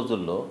తొలి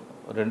రోజుల్లో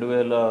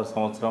 2000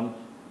 సంవత్సరం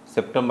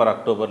సెప్టెంబర్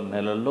అక్టోబర్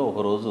నెలల్లో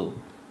ఒకరోజు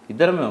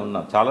ఇద్దరమే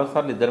ఉన్నాం.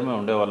 చాలాసార్లు ఇద్దరమే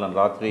ఉండేవాళ్ళం.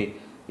 రాత్రి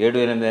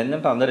 7-8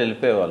 అయిందంటే అందరూ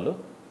వెళ్ళిపోయేవాళ్ళు.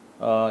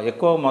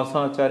 ఎక్కువ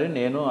మత్స్యాచారి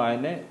నేను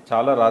ఆయనే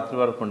చాలా రాత్రి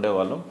వరకు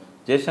ఉండేవాళ్ళం.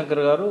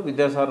 జయశంకర్ గారు,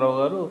 విద్యాసాగరరావు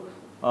గారు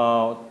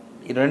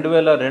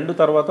 2002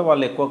 తర్వాత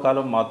వాళ్ళు ఎక్కువ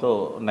కాలం మాతో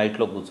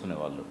నైట్లో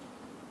కూర్చునేవాళ్ళు.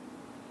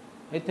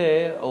 అయితే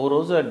ఓ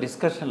రోజు ఆ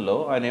డిస్కషన్లో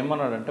ఆయన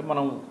ఏమన్నాడంటే,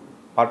 మనం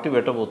పార్టీ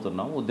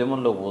పెట్టబోతున్నాం,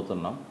 ఉద్యమంలోకి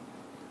పోతున్నాం,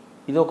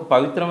 ఇది ఒక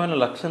పవిత్రమైన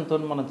లక్ష్యంతో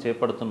మనం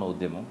చేపడుతున్న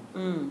ఉద్యమం,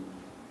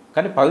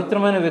 కానీ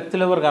పవిత్రమైన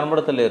వ్యక్తులు ఎవరు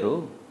కనబడతలేరు,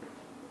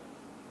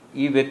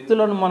 ఈ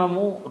వ్యక్తులను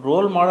మనము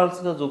రోల్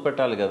మోడల్స్గా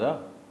చూపెట్టాలి కదా,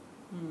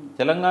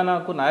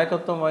 తెలంగాణకు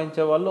నాయకత్వం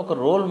వహించే వాళ్ళు ఒక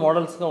రోల్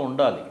మోడల్స్గా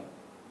ఉండాలి,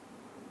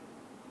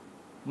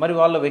 మరి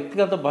వాళ్ళ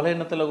వ్యక్తిగత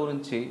బలహీనతల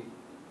గురించి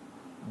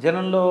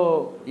జనంలో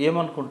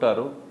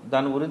ఏమనుకుంటారు,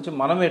 దాని గురించి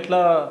మనం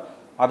ఎట్లా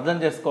అర్థం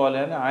చేసుకోవాలి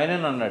అని ఆయనే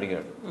నన్ను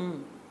అడిగాడు.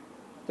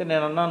 అయితే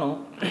నేను అన్నాను,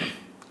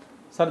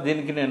 సార్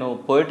దీనికి నేను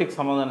పోయిటిక్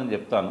సమాధానం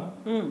చెప్తాను.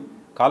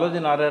 కాళోజీ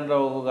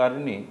నారాయణరావు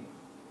గారిని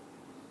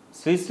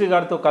శ్రీశ్రీ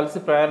గారితో కలిసి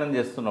ప్రయాణం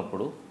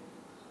చేస్తున్నప్పుడు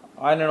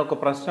ఆయన ఒక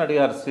ప్రశ్న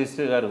అడిగారు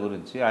శ్రీశ్రీ గారి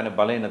గురించి, ఆయన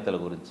బలహీనతల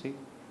గురించి.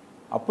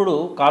 అప్పుడు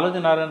కాళోజీ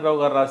నారాయణరావు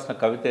గారు రాసిన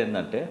కవిత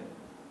ఏంటంటే,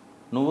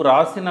 నువ్వు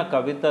రాసిన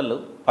కవితలు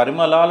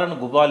పరిమళాలను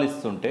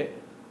గుబాలిస్తుంటే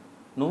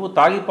నువ్వు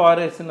తాగి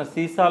పారేసిన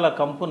సీసాల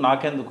కంపు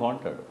నాకెందుకు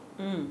అంటాడు.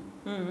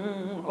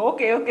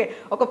 ఓకే ఓకే,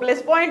 ఒక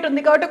ప్లస్ పాయింట్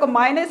ఉంది కాబట్టి ఒక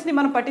మైనస్ ని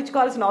మనం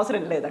పట్టించుకోవాల్సిన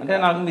అవసరం లేదు. అంటే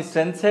నాకు నీ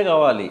స్ట్రెంగ్త్సే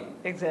కావాలి,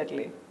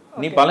 ఎగ్జాక్ట్లీ,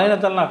 నీ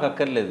బలహీనతలు నాకు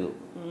అక్కర్లేదు,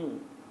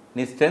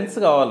 నీ స్ట్రెంగ్త్స్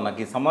కావాలి, నాకు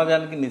ఈ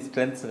సమాజానికి నీ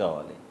స్ట్రెంగ్త్స్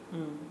కావాలి.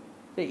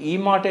 ఈ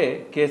మాటే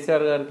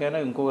కేసీఆర్ గారికైనా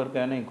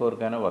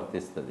ఇంకొకరికైనా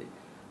వర్తిస్తుంది.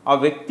 ఆ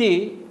వ్యక్తి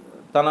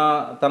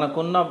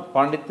తనకున్న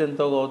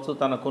పాండిత్యంతో కావచ్చు,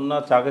 తనకున్న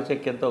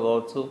చాకచక్యంతో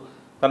కావచ్చు,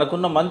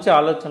 తనకున్న మంచి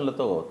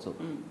ఆలోచనలతో కావచ్చు,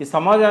 ఈ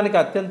సమాజానికి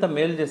అత్యంత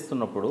మేలు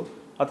చేస్తున్నప్పుడు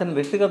అతని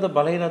వ్యక్తిగత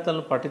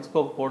బలహీనతలను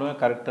పట్టించుకోకపోవడమే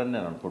కరెక్ట్ అని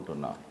నేను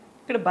అనుకుంటున్నాను.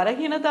 ఇక్కడ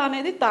బలహీనత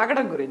అనేది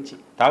తాగడం గురించి,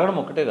 తాగడం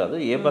ఒకటే కాదు,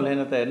 ఏ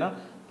బలహీనత అయినా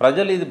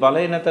ప్రజలు ఇది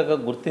బలహీనతగా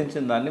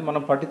గుర్తించిన దాన్ని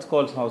మనం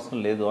పట్టించుకోవాల్సిన అవసరం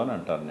లేదు అని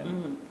అంటాను నేను.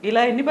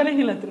 ఇలా ఎన్ని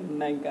బలహీనతలు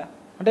ఉన్నాయి ఇంకా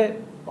అంటే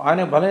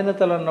ఆయన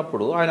బలహీనతలు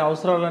అన్నప్పుడు ఆయన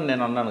అవసరాలని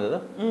నేను అన్నాను కదా,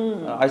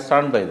 ఐ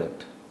స్టాండ్ బై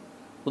దట్.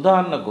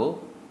 ఉదాహరణకు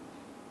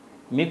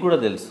మీకు కూడా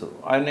తెలుసు,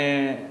 ఆయన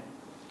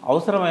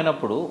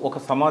అవసరమైనప్పుడు ఒక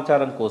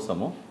సమాచారం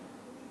కోసము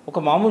ఒక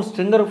మామూలు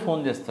స్ట్రింగర్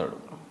ఫోన్ చేస్తాడు,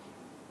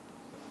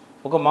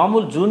 ఒక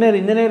మామూలు జూనియర్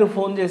ఇంజనీర్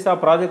ఫోన్ చేసి ఆ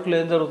ప్రాజెక్టులో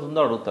ఏం జరుగుతుందో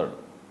అడుగుతాడు.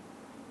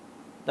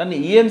 దాన్ని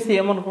ఈఎన్సీ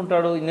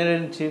ఏమనుకుంటాడు,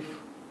 ఇంజనీరింగ్ చీఫ్,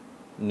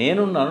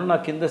 నేనున్నాను, నా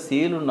కింద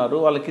సిఈలు ఉన్నారు,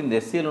 వాళ్ళ కింద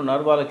ఎస్సీలు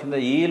ఉన్నారు, వాళ్ళ కింద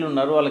ఈఈలు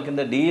ఉన్నారు, వాళ్ళ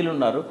కింద డిఈలు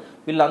ఉన్నారు,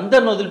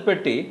 వీళ్ళందరిని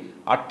వదిలిపెట్టి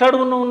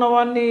అట్టడుగున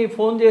ఉన్నవాడిని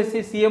ఫోన్ చేసి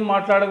సీఎం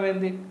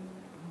మాట్లాడమేంది,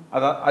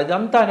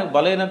 అదంతా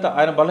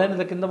ఆయన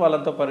బలహీనత కింద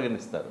వాళ్ళంతా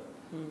పరిగణిస్తారు.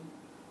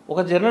 ఒక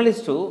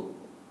జర్నలిస్టు,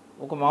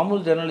 ఒక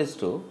మామూలు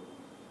జర్నలిస్టు,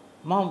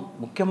 మా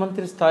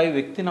ముఖ్యమంత్రి స్థాయి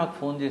వ్యక్తి నాకు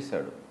ఫోన్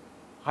చేశాడు,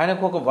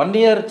 ఆయనకు ఒక 1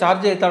 year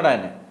ఛార్జ్ అవుతాడు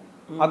ఆయన,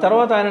 ఆ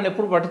తర్వాత ఆయనను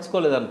ఎప్పుడు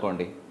పట్టించుకోలేదు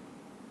అనుకోండి,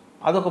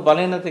 అదొక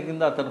బలహీనత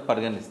కింద అతను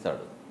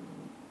పరిగణిస్తాడు.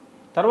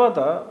 తర్వాత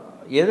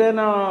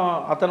ఏదైనా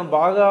అతను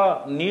బాగా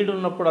నీడ్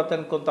ఉన్నప్పుడు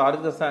అతనికి కొంత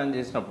ఆర్థిక సాయం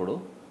చేసినప్పుడు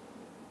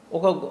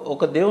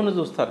ఒక దేవుని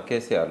చూస్తారు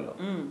కేసీఆర్లో.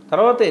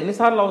 తర్వాత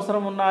ఎన్నిసార్లు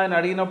అవసరం ఉన్నా ఆయన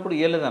అడిగినప్పుడు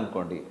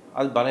ఇవ్వలేదనుకోండి,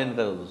 అది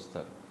బలహీనతగా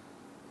చూస్తారు.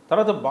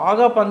 తర్వాత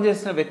బాగా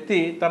పనిచేసిన వ్యక్తి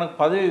తనకు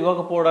పదవి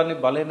ఇవ్వకపోవడాన్ని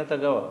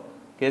బలహీనతగా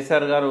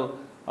కేసీఆర్ గారు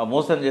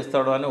మోసం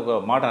చేస్తాడు అని ఒక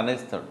మాట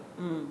అనేస్తాడు.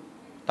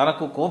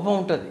 తనకు కోపం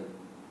ఉంటుంది.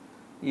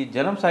 ఈ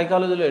జనం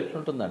సైకాలజీలో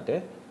ఎట్లుంటుందంటే,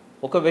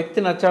 ఒక వ్యక్తి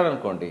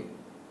నచ్చాడనుకోండి,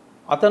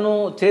 అతను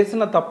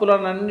చేసిన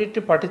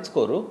తప్పులన్నిటిని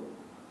పట్టించుకోరు,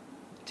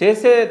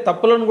 చేసే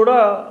తప్పులను కూడా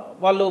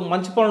వాళ్ళు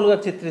మంచి పనులుగా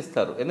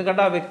చిత్రిస్తారు,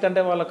 ఎందుకంటే ఆ వ్యక్తి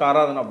అంటే వాళ్ళకి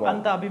ఆరాధన,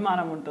 అంత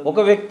అభిమానం ఉంటుంది.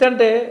 ఒక వ్యక్తి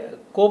అంటే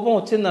కోపం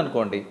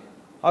వచ్చిందనుకోండి,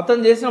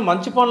 అతను చేసిన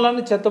మంచి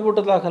పనులన్నీ చెత్తబుట్ట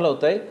దాఖలు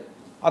అవుతాయి,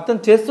 అతను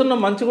చేస్తున్న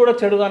మంచి కూడా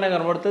చెడుగానే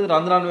కనబడుతుంది,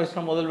 రంధ్రాన్వేషణ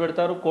మొదలు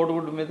పెడతారు,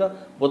 కోడిగుడ్డు మీద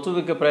బొచ్చు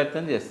విక్కే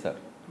ప్రయత్నం చేస్తారు.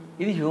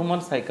 ఇది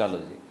హ్యూమన్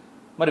సైకాలజీ.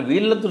 మరి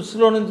వీళ్ళ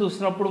దృష్టిలో నుంచి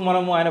చూసినప్పుడు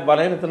మనము ఆయన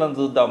బలహీనతలను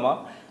చూద్దామా,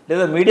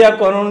 లేదా మీడియా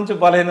కోణం నుంచి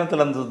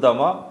బలహీనతలను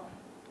చూద్దామా?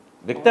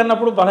 వ్యక్తి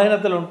అన్నప్పుడు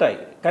బలహీనతలు ఉంటాయి,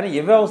 కానీ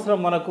ఏవే అవసరం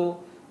మనకు,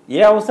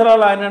 ఏ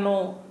అవసరాలు ఆయనను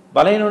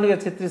బలహీనుడిగా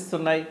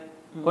చిత్రిస్తున్నాయి.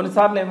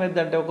 కొన్నిసార్లు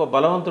ఏమైందంటే, ఒక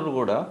బలవంతుడు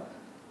కూడా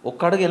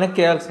ఒక్క అడుగు వెనక్కి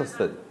వేయాల్సి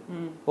వస్తుంది.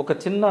 ఒక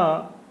చిన్న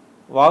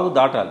వాగు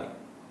దాటాలి,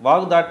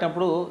 వాగు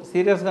దాటినప్పుడు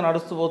సీరియస్గా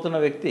నడుస్తూ పోతున్న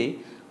వ్యక్తి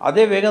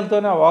అదే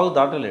వేగంతోనే ఆ వాగు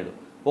దాటలేడు.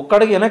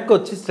 ఒక్కడికి వెనక్కి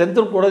వచ్చి స్ట్రెంత్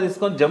కూడా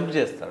తీసుకొని జంప్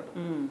చేస్తాడు.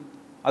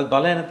 అది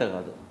బలహీనత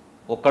కాదు.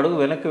 ఒక్కడుగు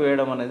వెనక్కి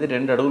వేయడం అనేది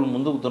 2 అడుగులు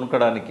ముందుకు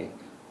దునకడానికి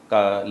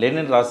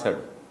లెనిన్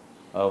రాశాడు.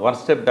 1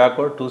 స్టెప్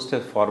బ్యాక్వర్డ్ 2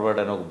 స్టెప్స్ ఫార్వర్డ్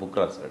అని ఒక బుక్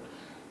రాశాడు.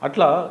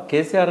 అట్లా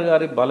కేసీఆర్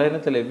గారి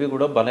బలహీనతలు ఎవి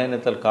కూడా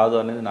బలహీనతలు కాదు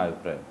అనేది నా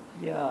అభిప్రాయం.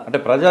 అంటే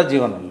ప్రజా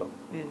జీవనంలో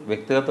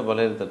వ్యక్తిగత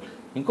బలహీనతలు.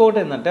 ఇంకొకటి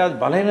ఏంటంటే అది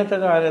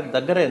బలహీనతగా ఆయన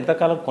దగ్గర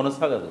ఎంతకాలం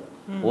కొనసాగదు.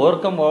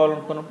 ఓవర్కమ్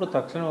కావాలనుకున్నప్పుడు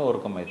తక్షణమే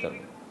ఓవర్కమ్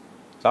అవుతారు.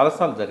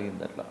 చాలాసార్లు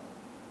జరిగింది అట్లా.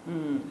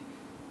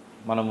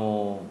 మనము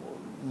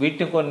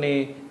వీటిని కొన్ని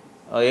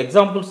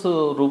ఎగ్జాంపుల్స్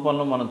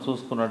రూపంలో మనం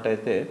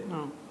చూసుకున్నట్టయితే,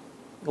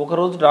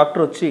 ఒకరోజు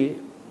డాక్టర్ వచ్చి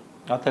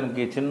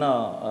అతనికి చిన్న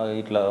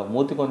ఇట్లా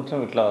మూతి కొంచెం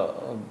ఇట్లా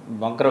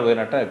వంకర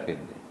పోయినట్టు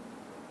అయిపోయింది.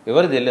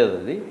 ఎవరు తెలియదు,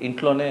 అది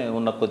ఇంట్లోనే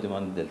ఉన్న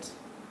కొద్దిమంది తెలుసు.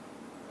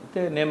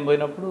 అయితే నేను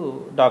పోయినప్పుడు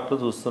డాక్టర్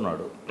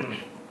చూస్తున్నాడు,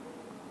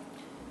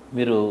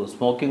 మీరు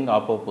స్మోకింగ్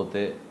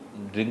ఆపకపోతే,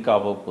 డ్రింక్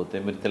ఆపకపోతే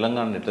మీరు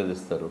తెలంగాణను ఎట్లా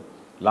తెస్తారు?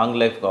 లాంగ్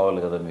లైఫ్ కావాలి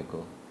కదా మీకు,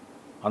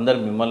 అందరు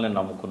మిమ్మల్ని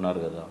నమ్ముకున్నారు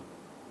కదా,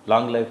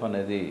 లాంగ్ లైఫ్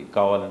అనేది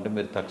కావాలంటే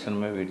మీరు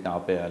తక్షణమే వీటిని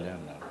ఆపేయాలి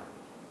అన్నాడు.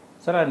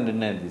 సరే, ఆయన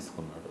నిర్ణయం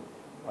తీసుకున్నాడు.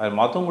 ఆయన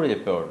మాతో కూడా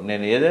చెప్పేవాడు,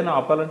 నేను ఏదైనా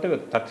ఆపాలంటే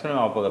తక్షణమే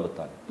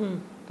ఆపగలుగుతాను.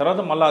 తర్వాత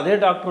మళ్ళీ అదే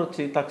డాక్టర్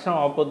వచ్చి తక్షణం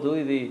ఆపొద్దు,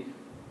 ఇది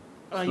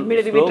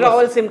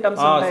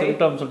సిమ్టమ్స్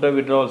ఉంటాయి,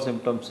 విత్డ్రావల్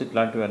సిమ్టమ్స్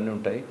ఇట్లాంటివన్నీ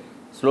ఉంటాయి,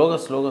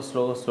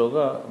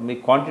 స్లోగా మీ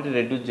క్వాంటిటీ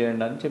రెడ్యూస్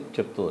చేయండి అని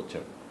చెప్తూ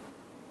వచ్చాడు.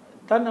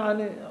 దాన్ని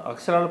ఆయన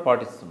అక్షరాలు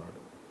పాటిస్తున్నాడు.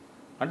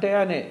 అంటే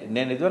ఆయన,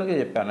 నేను ఇదివరకే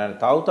చెప్పాను, ఆయన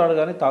తాగుతాడు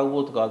కానీ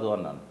తాగుబోతు కాదు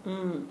అన్నాను.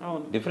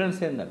 డిఫరెన్స్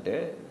ఏంటంటే,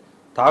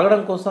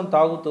 తాగడం కోసం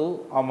తాగుతూ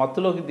ఆ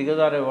మత్తులోకి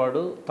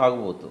దిగజారేవాడు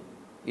తాగుబోతు,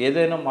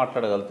 ఏదైనా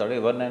మాట్లాడగలుగుతాడు,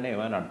 ఎవరినైనా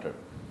ఏమైనా అంటాడు.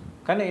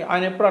 కానీ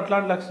ఆయన ఎప్పుడు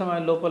అట్లాంటి లక్షణం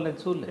ఆయన లోపల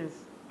నేను చూడలేదు.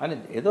 ఆయన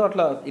ఏదో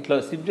ఇట్లా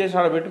సిప్ చేసి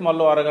ఆడబెట్టి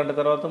మళ్ళీ అరగంట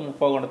తర్వాత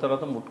 30 గంట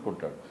తర్వాత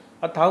ముట్టుకుంటాడు.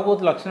 అది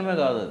తాగుబోతు లక్షణమే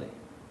కాదు అది.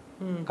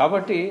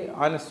 కాబట్టి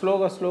ఆయన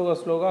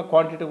స్లోగా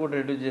క్వాంటిటీ కూడా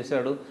రెడ్యూస్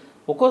చేశాడు.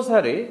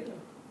 ఒక్కోసారి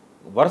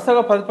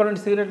వరుసగా 10-12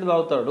 సిగరెట్లు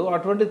తాగుతాడు.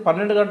 అటువంటి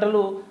 12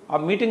 గంటలు ఆ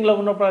మీటింగ్లో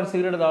ఉన్నప్పుడు ఆయన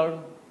సిగరెట్ తాగడు,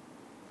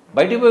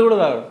 బయటికి పోయి కూడా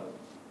తాగడు.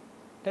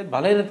 అంటే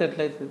బలహీనత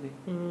ఎట్లయితుంది?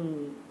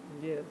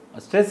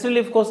 స్ట్రెస్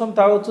రిలీఫ్ కోసం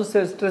తాగొచ్చు,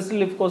 స్ట్రెస్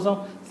రిలీఫ్ కోసం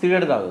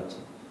సిగరెట్ తాగొచ్చు.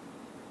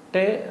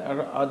 అంటే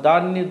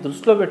దాన్ని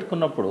దృష్టిలో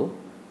పెట్టుకున్నప్పుడు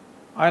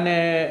ఆయన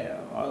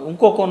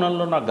ఇంకో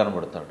కోణంలో నాకు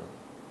కనబడతాడు.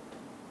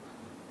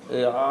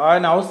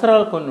 ఆయన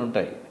అవసరాలు కొన్ని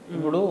ఉంటాయి.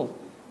 ఇప్పుడు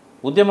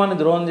ఉద్యమాన్ని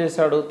ద్రోహం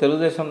చేశాడు,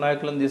 తెలుగుదేశం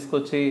నాయకులను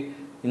తీసుకొచ్చి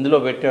ఇందులో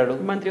పెట్టాడు,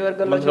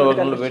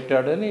 మంత్రివర్గంలో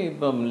పెట్టాడు అని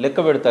లెక్క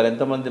పెడతారు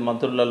ఎంతమంది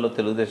మంత్రులలో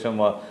తెలుగుదేశం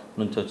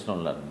నుంచి వచ్చిన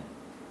వాళ్ళని.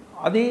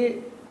 అది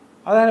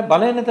ఆయన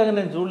బలహీనతగా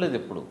నేను చూడలేదు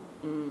ఎప్పుడు.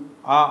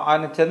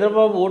 ఆయన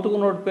చంద్రబాబు ఓటుకు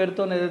నోటు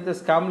పేరుతో ఏదైతే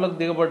స్కామ్లకు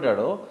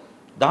దిగబడ్డాడో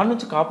దాని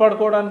నుంచి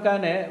కాపాడుకోవడానికి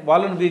ఆయన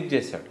వాళ్ళని వీక్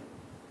చేశాడు.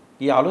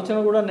 ఈ ఆలోచన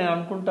కూడా నేను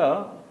అనుకుంటా,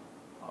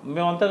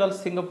 మేమంతా కలిసి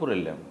సింగపూర్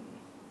వెళ్ళాము.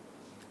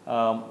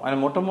 ఆయన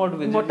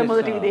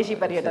మొట్టమొదటి విదేశీ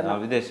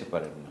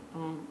పర్యటన.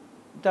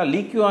 అంటే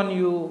లీ క్వాన్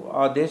యూ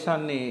ఆ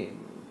దేశాన్ని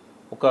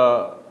ఒక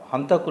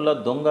హంతకుల,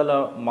 దొంగల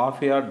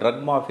మాఫియా,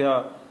 డ్రగ్ మాఫియా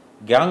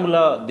గ్యాంగుల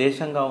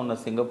దేశంగా ఉన్న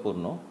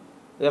సింగపూర్ను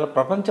ఇలా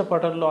ప్రపంచ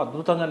పటంలో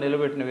అద్భుతంగా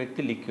నిలబెట్టిన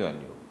వ్యక్తి లీ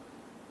క్వాన్ యూ.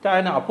 అంటే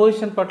ఆయన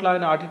అపోజిషన్ పట్ల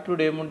ఆయన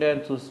యాటిట్యూడ్ ఏముండే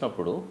అని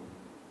చూసినప్పుడు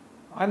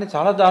ఆయన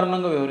చాలా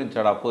దారుణంగా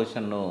వ్యవహరించాడు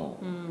అపోజిషన్ను.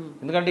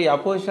 ఎందుకంటే ఈ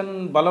అపోజిషన్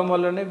బలం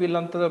వల్లనే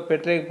వీళ్ళంతా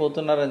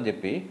పెట్టలేకపోతున్నారని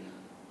చెప్పి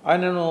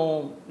ఆయనను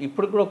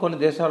ఇప్పుడు కూడా కొన్ని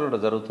దేశాలలో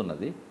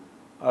జరుగుతున్నది,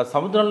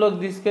 సముద్రంలోకి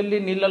తీసుకెళ్ళి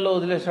నీళ్ళల్లో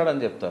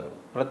వదిలేశాడని చెప్తారు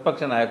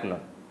ప్రతిపక్ష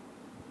నాయకులను.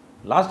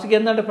 లాస్ట్కి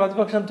ఏంటంటే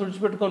ప్రతిపక్షం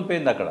తుడిచిపెట్టుకొని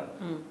పోయింది అక్కడ.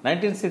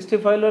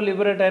 1965లో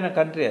లిబరేట్ అయిన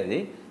కంట్రీ అది.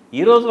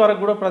 ఈ రోజు వరకు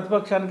కూడా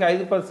ప్రతిపక్షానికి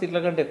 5-10 సీట్ల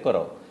కంటే ఎక్కువ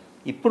రావు.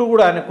 ఇప్పుడు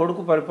కూడా ఆయన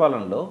కొడుకు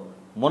పరిపాలనలో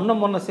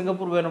మొన్న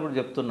సింగపూర్ పోయినప్పుడు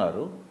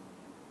చెప్తున్నారు,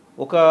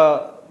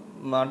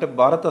 అంటే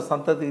భారత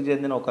సంతతికి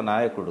చెందిన ఒక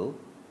నాయకుడు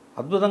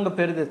అద్భుతంగా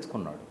పేరు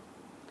తెచ్చుకున్నాడు.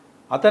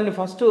 అతన్ని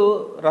ఫస్ట్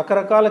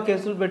రకరకాల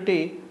కేసులు పెట్టి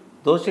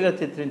దోషిగా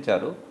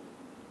చిత్రించారు,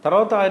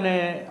 తర్వాత ఆయన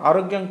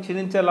ఆరోగ్యం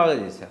క్షీణించేలాగా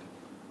చేశారు,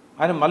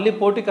 ఆయన మళ్ళీ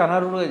పోటీకి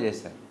అనర్హుడుగా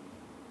చేశారు.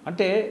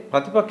 అంటే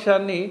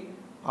ప్రతిపక్షాన్ని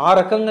ఆ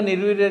రకంగా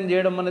నిర్వీర్యం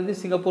చేయడం అనేది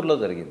సింగపూర్లో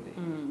జరిగింది.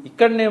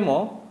 ఇక్కడనేమో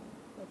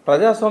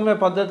ప్రజాస్వామ్య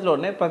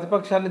పద్ధతిలోనే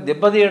ప్రతిపక్షాన్ని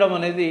దెబ్బతీయడం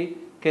అనేది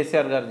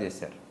కేసీఆర్ గారు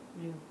చేశారు.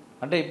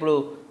 అంటే ఇప్పుడు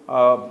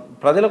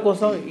ప్రజల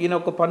కోసం ఈయన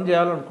ఒక పని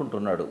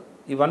చేయాలనుకుంటున్నాడు,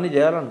 ఇవన్నీ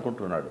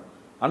చేయాలనుకుంటున్నాడు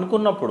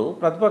అనుకున్నప్పుడు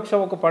ప్రతిపక్షం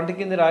ఒక పంట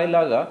కింది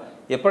రాయిలాగా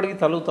ఎప్పటికీ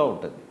తలుగుతూ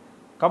ఉంటుంది.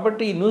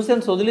 కాబట్టి ఈ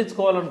న్యూసెన్స్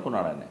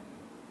వదిలించుకోవాలనుకున్నాడు ఆయన.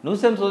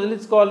 న్యూసెన్స్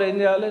వదిలించుకోవాలి, ఏం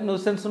చేయాలి?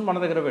 న్యూసెన్స్ను మన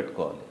దగ్గర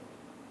పెట్టుకోవాలి,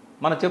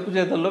 మన చెప్పు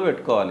చేతుల్లో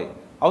పెట్టుకోవాలి,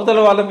 అవతల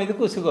వాళ్ళ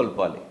మీదకి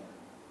ఉసిగొల్పాలి.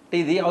 అంటే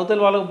ఇది అవతల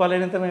వాళ్ళకు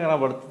బలహీనతమే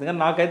కనబడుతుంది, కానీ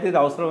నాకైతే ఇది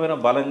అవసరమైన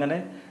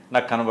బలంగానే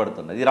నాకు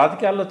కనబడుతుంది. ఈ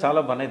రాజకీయాల్లో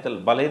చాలా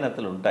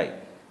బలహీనతలు ఉంటాయి,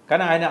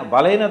 కానీ ఆయన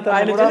బలహీనత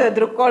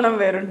దృక్కోణం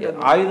వేరుంటుంది,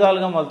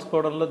 ఆయుధాలుగా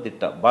మలుచుకోవడంలో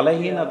దిట్ట.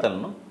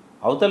 బలహీనతలను,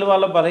 అవతలి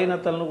వాళ్ళ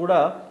బలహీనతలను కూడా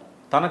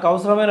తనకు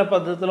అవసరమైన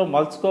పద్ధతిలో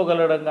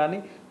మలుచుకోగలడం కానీ,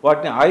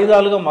 వాటిని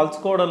ఆయుధాలుగా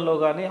మలుచుకోవడంలో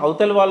కానీ,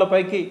 అవతలి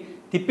వాళ్ళపైకి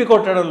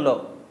తిప్పికొట్టడంలో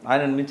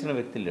ఆయనను మించిన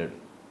వ్యక్తి లేడు.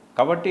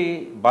 కాబట్టి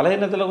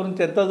బలహీనతల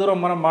గురించి ఎంత దూరం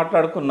మనం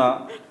మాట్లాడుకున్నా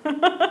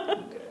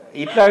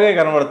ఇట్లాగే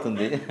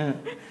కనబడుతుంది.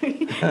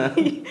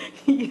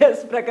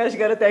 ఎస్ ప్రకాష్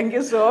గారు, థ్యాంక్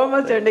యూ సో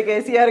మచ్ అండి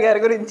కేసీఆర్ గారి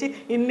గురించి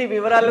ఇన్ని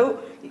వివరాలు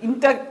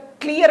ఇంత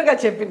క్లియర్గా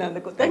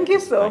చెప్పినందుకు. థ్యాంక్ యూ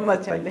సో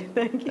మచ్ అండి.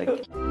 Thank you.